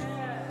sorrows.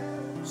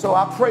 So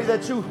I pray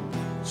that you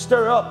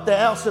stir up the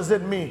answers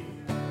in me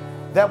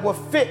that will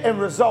fit and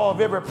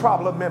resolve every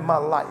problem in my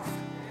life.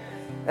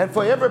 And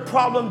for every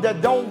problem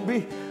that don't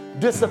be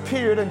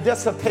disappeared and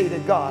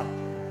dissipated, God,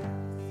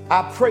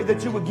 I pray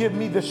that you would give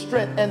me the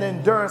strength and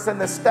endurance and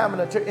the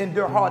stamina to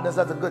endure hardness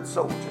as a good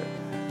soldier.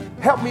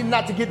 Help me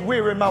not to get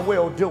weary in my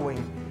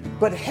well-doing,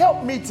 but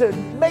help me to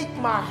make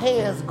my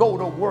hands go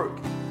to work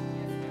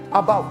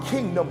about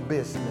kingdom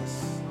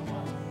business.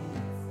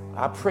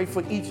 I pray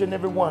for each and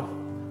every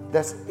one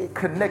that's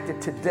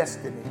connected to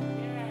destiny,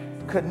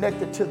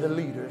 connected to the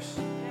leaders,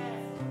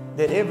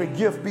 that every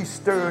gift be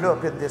stirred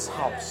up in this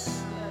house.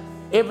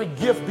 Every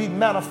gift be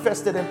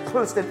manifested and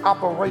put in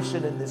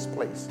operation in this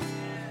place.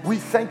 We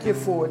thank you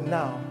for it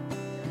now.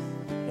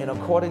 And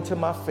according to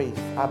my faith,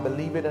 I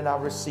believe it and I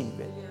receive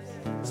it.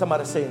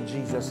 Somebody say in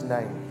Jesus'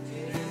 name.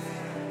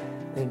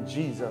 In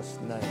Jesus'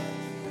 name.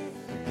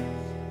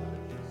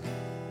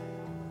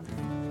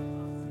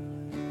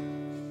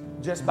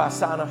 Just by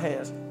sign of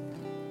hands,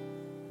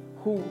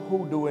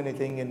 who do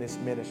anything in this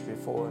ministry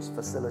for us,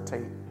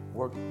 facilitate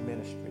work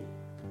ministry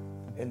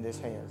in this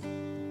hands?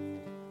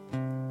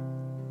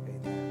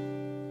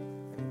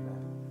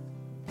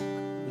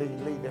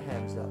 Leave your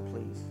hands up,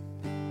 please.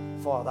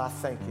 Father, I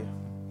thank you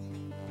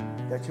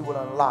that you will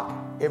unlock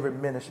every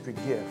ministry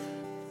gift.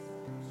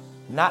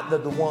 Not the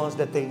ones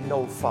that they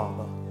know,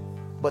 Father,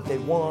 but the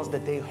ones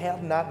that they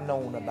have not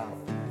known about,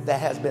 that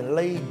has been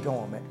laid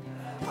dormant.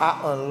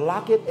 I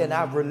unlock it and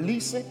I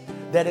release it,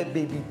 that it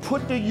be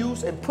put to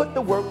use and put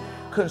to work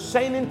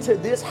concerning to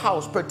this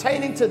house,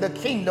 pertaining to the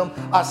kingdom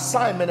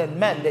assignment and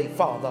mandate,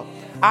 Father.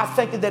 I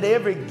thank you that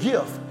every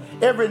gift,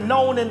 every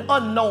known and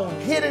unknown,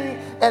 hidden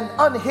and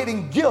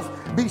unhidden gift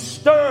be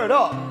stirred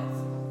up,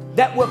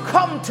 that will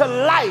come to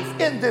life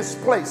in this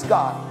place,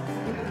 God.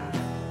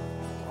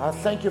 I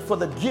thank you for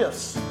the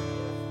gifts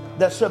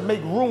that shall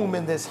make room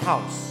in this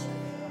house.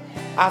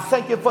 I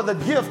thank you for the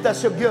gift that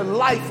shall give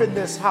life in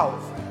this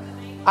house.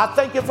 I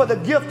thank you for the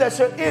gift that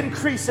shall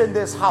increase in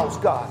this house,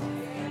 God.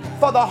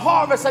 For the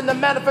harvest and the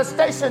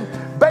manifestation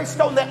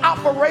based on the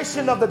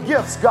operation of the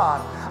gifts,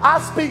 God.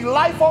 I speak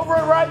life over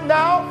it right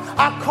now.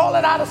 I call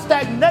it out of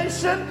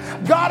stagnation.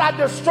 God, I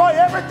destroy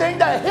everything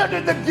that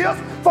hindered the gift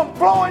from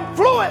flowing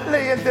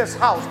fluently in this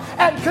house.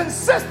 And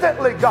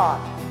consistently, God,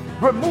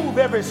 remove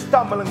every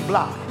stumbling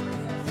block,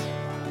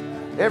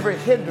 every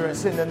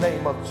hindrance in the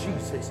name of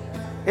Jesus,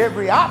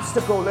 every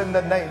obstacle in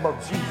the name of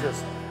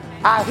Jesus.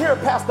 I hear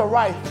Pastor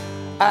Wright,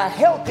 a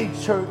healthy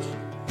church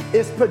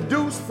is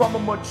produced from a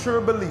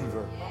mature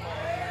believer.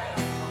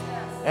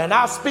 And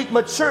I speak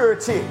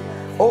maturity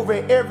over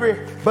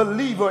every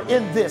believer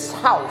in this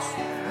house.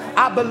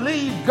 I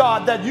believe,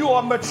 God, that you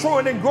are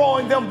maturing and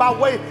growing them by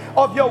way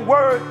of your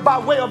word, by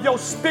way of your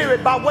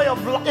spirit, by way of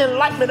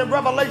enlightenment and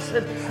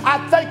revelation.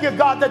 I thank you,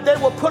 God, that they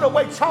will put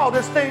away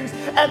childish things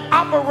and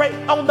operate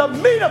on the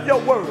meat of your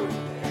word,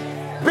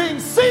 being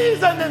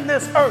seasoned in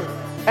this earth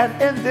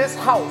and in this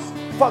house.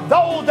 For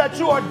those that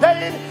you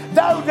ordained,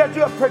 those that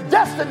you have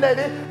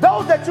predestinated,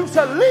 those that you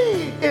shall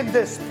lead in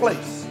this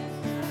place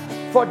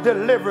for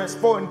deliverance,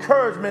 for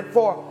encouragement,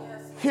 for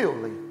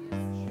healing.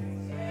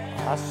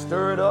 I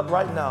stir it up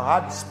right now.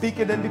 I speak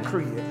it and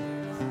decree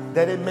it,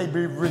 that it may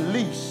be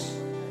released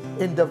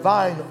in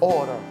divine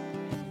order.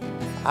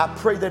 I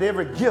pray that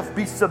every gift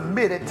be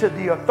submitted to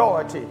the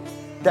authority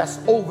that's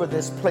over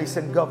this place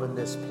and govern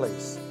this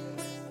place.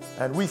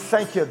 And we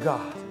thank you,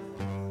 God,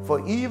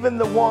 for even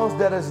the ones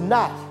that is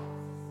not,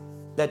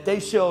 that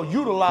they shall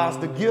utilize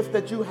the gift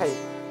that you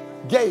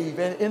gave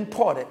and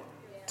imparted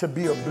to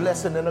be a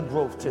blessing and a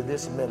growth to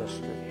this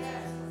ministry.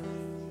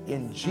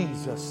 In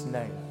Jesus'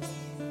 name.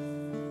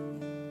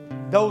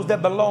 Those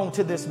that belong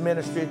to this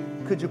ministry,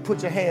 could you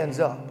put your hands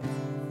up?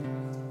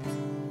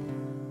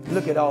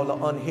 Look at all the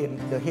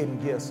hidden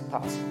gifts,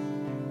 Pastor.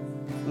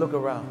 Look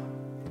around.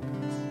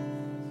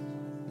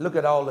 Look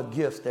at all the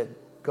gifts that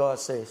God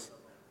says.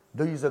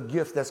 These are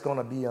gifts that's going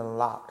to be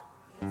unlocked.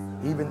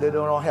 Even though they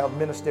don't have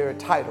ministerial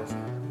titles,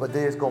 but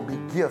there's going to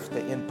be gifts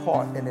that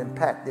impart and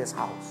impact this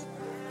house.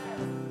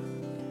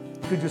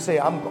 Could you say,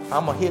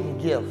 I'm a hidden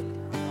gift?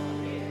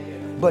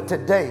 But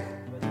today,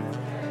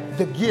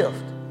 the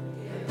gift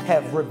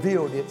have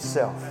revealed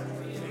itself.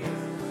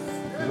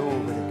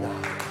 Glory to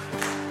God.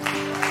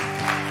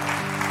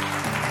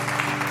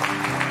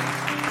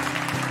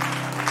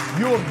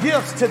 You're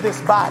gifts to this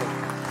body.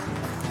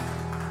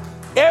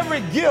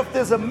 Every gift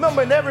is a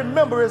member, and every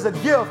member is a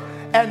gift,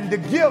 and the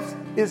gift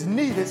is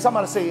needed.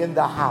 Somebody say, in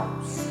the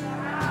house.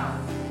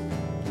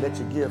 Let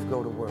your gift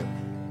go to work.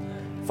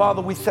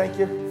 Father, we thank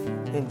you.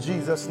 In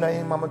Jesus'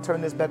 name, I'm going to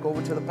turn this back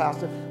over to the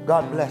pastor.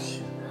 God bless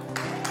you.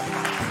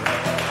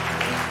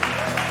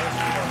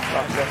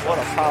 God bless. What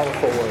a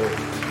powerful word.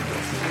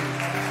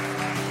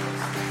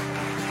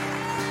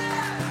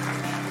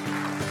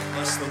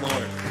 Bless the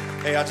Lord.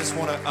 Hey, I just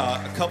want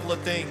a couple of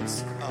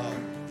things.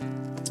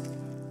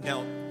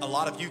 Now, a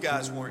lot of you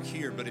guys weren't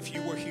here, but if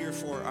you were here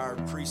for our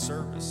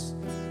pre-service,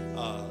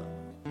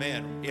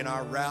 man, in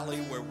our rally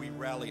where we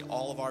rally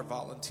all of our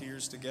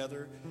volunteers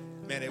together,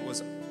 man, it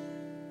was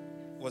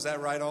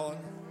that right on?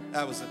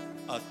 That was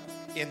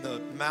in the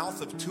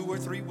mouth of 2 or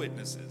 3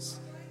 witnesses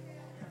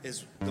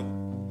is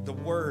the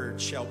word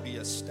shall be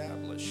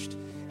established.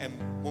 And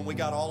when we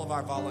got all of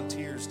our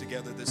volunteers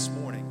together this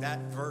morning, that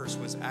verse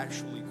was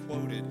actually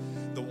quoted,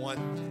 the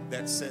one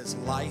that says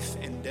life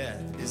and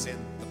death is in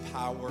the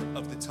power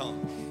of the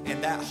tongue.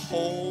 And that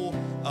whole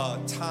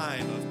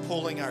time of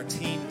pulling our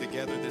team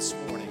together this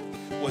morning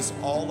was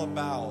all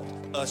about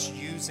us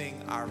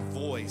using our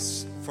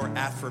voice for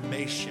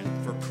affirmation,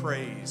 for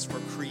praise, for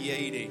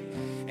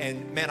creating.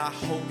 And man, I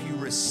hope you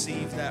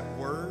receive that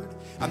word.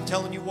 I'm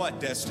telling you what,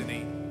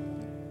 Destiny,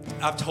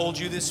 I've told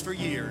you this for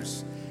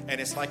years, and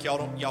it's like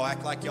y'all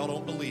act like y'all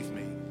don't believe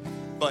me.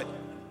 But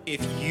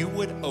if you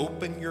would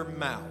open your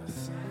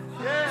mouth,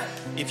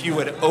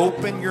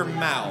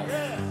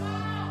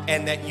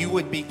 and that you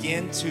would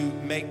begin to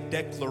make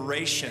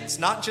declarations,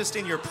 not just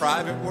in your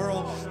private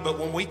world, but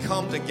when we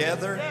come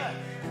together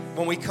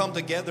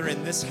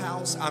in this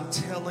house, I'm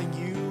telling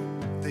you,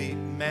 the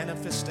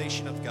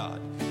manifestation of God.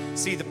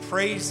 See,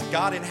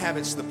 God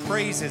inhabits the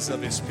praises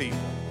of his people.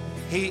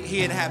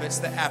 He inhabits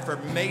the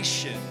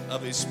affirmation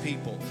of his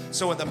people.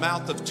 So in the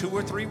mouth of 2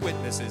 or 3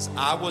 witnesses,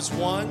 I was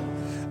one.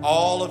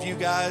 All of you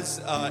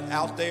guys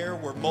out there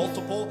were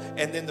multiple.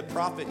 And then the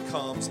prophet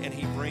comes and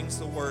he brings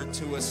the word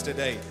to us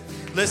today.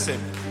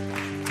 Listen,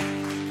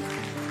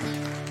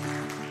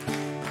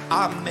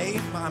 I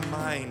made my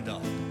mind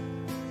up.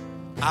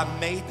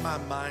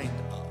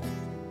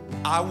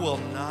 I will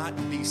not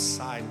be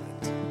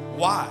silent.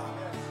 Why?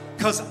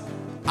 Because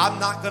I'm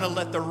not going to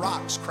let the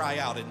rocks cry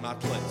out in my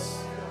place.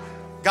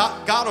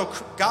 God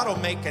will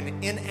make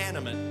an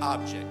inanimate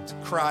object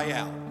cry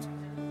out.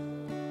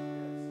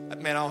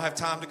 Man, I don't have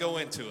time to go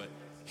into it.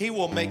 He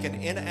will make an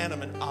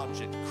inanimate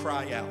object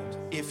cry out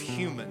if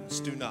humans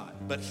do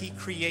not. But he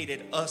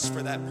created us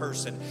for that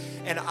person.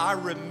 And I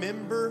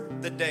remember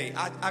the day.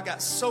 I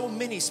got so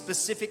many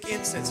specific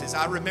instances.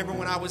 I remember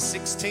when I was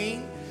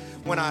 16,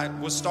 when I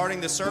was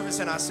starting the service,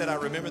 and I said, I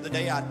remember the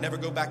day I'd never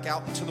go back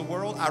out into the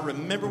world. I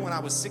remember when I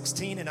was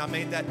 16 and I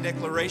made that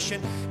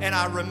declaration. And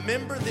I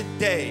remember the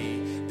day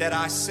that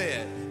I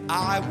said,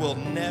 I will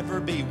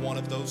never be one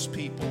of those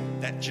people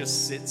that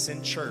just sits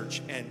in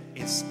church and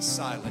is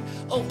silent.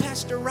 Oh,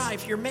 Pastor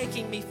Rife, you're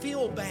making me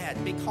feel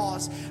bad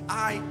because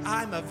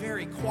I'm a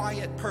very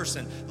quiet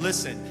person.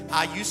 Listen,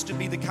 I used to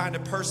be the kind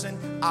of person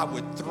I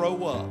would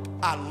throw up.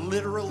 I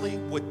literally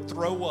would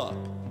throw up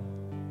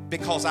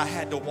because I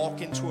had to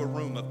walk into a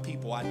room of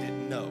people I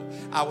didn't know.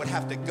 I would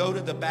have to go to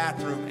the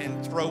bathroom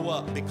and throw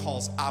up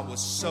because I was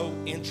so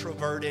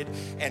introverted,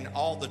 and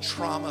all the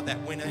trauma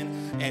that went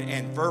in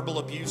and verbal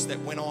abuse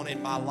that went on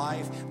in my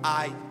life.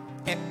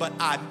 But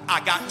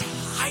I got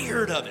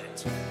tired of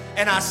it.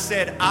 And I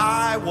said,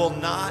 I will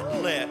not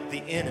let the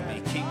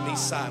enemy keep me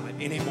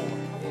silent anymore.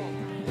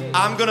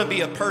 I'm going to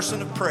be a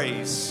person of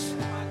praise.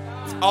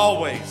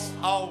 Always,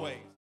 always.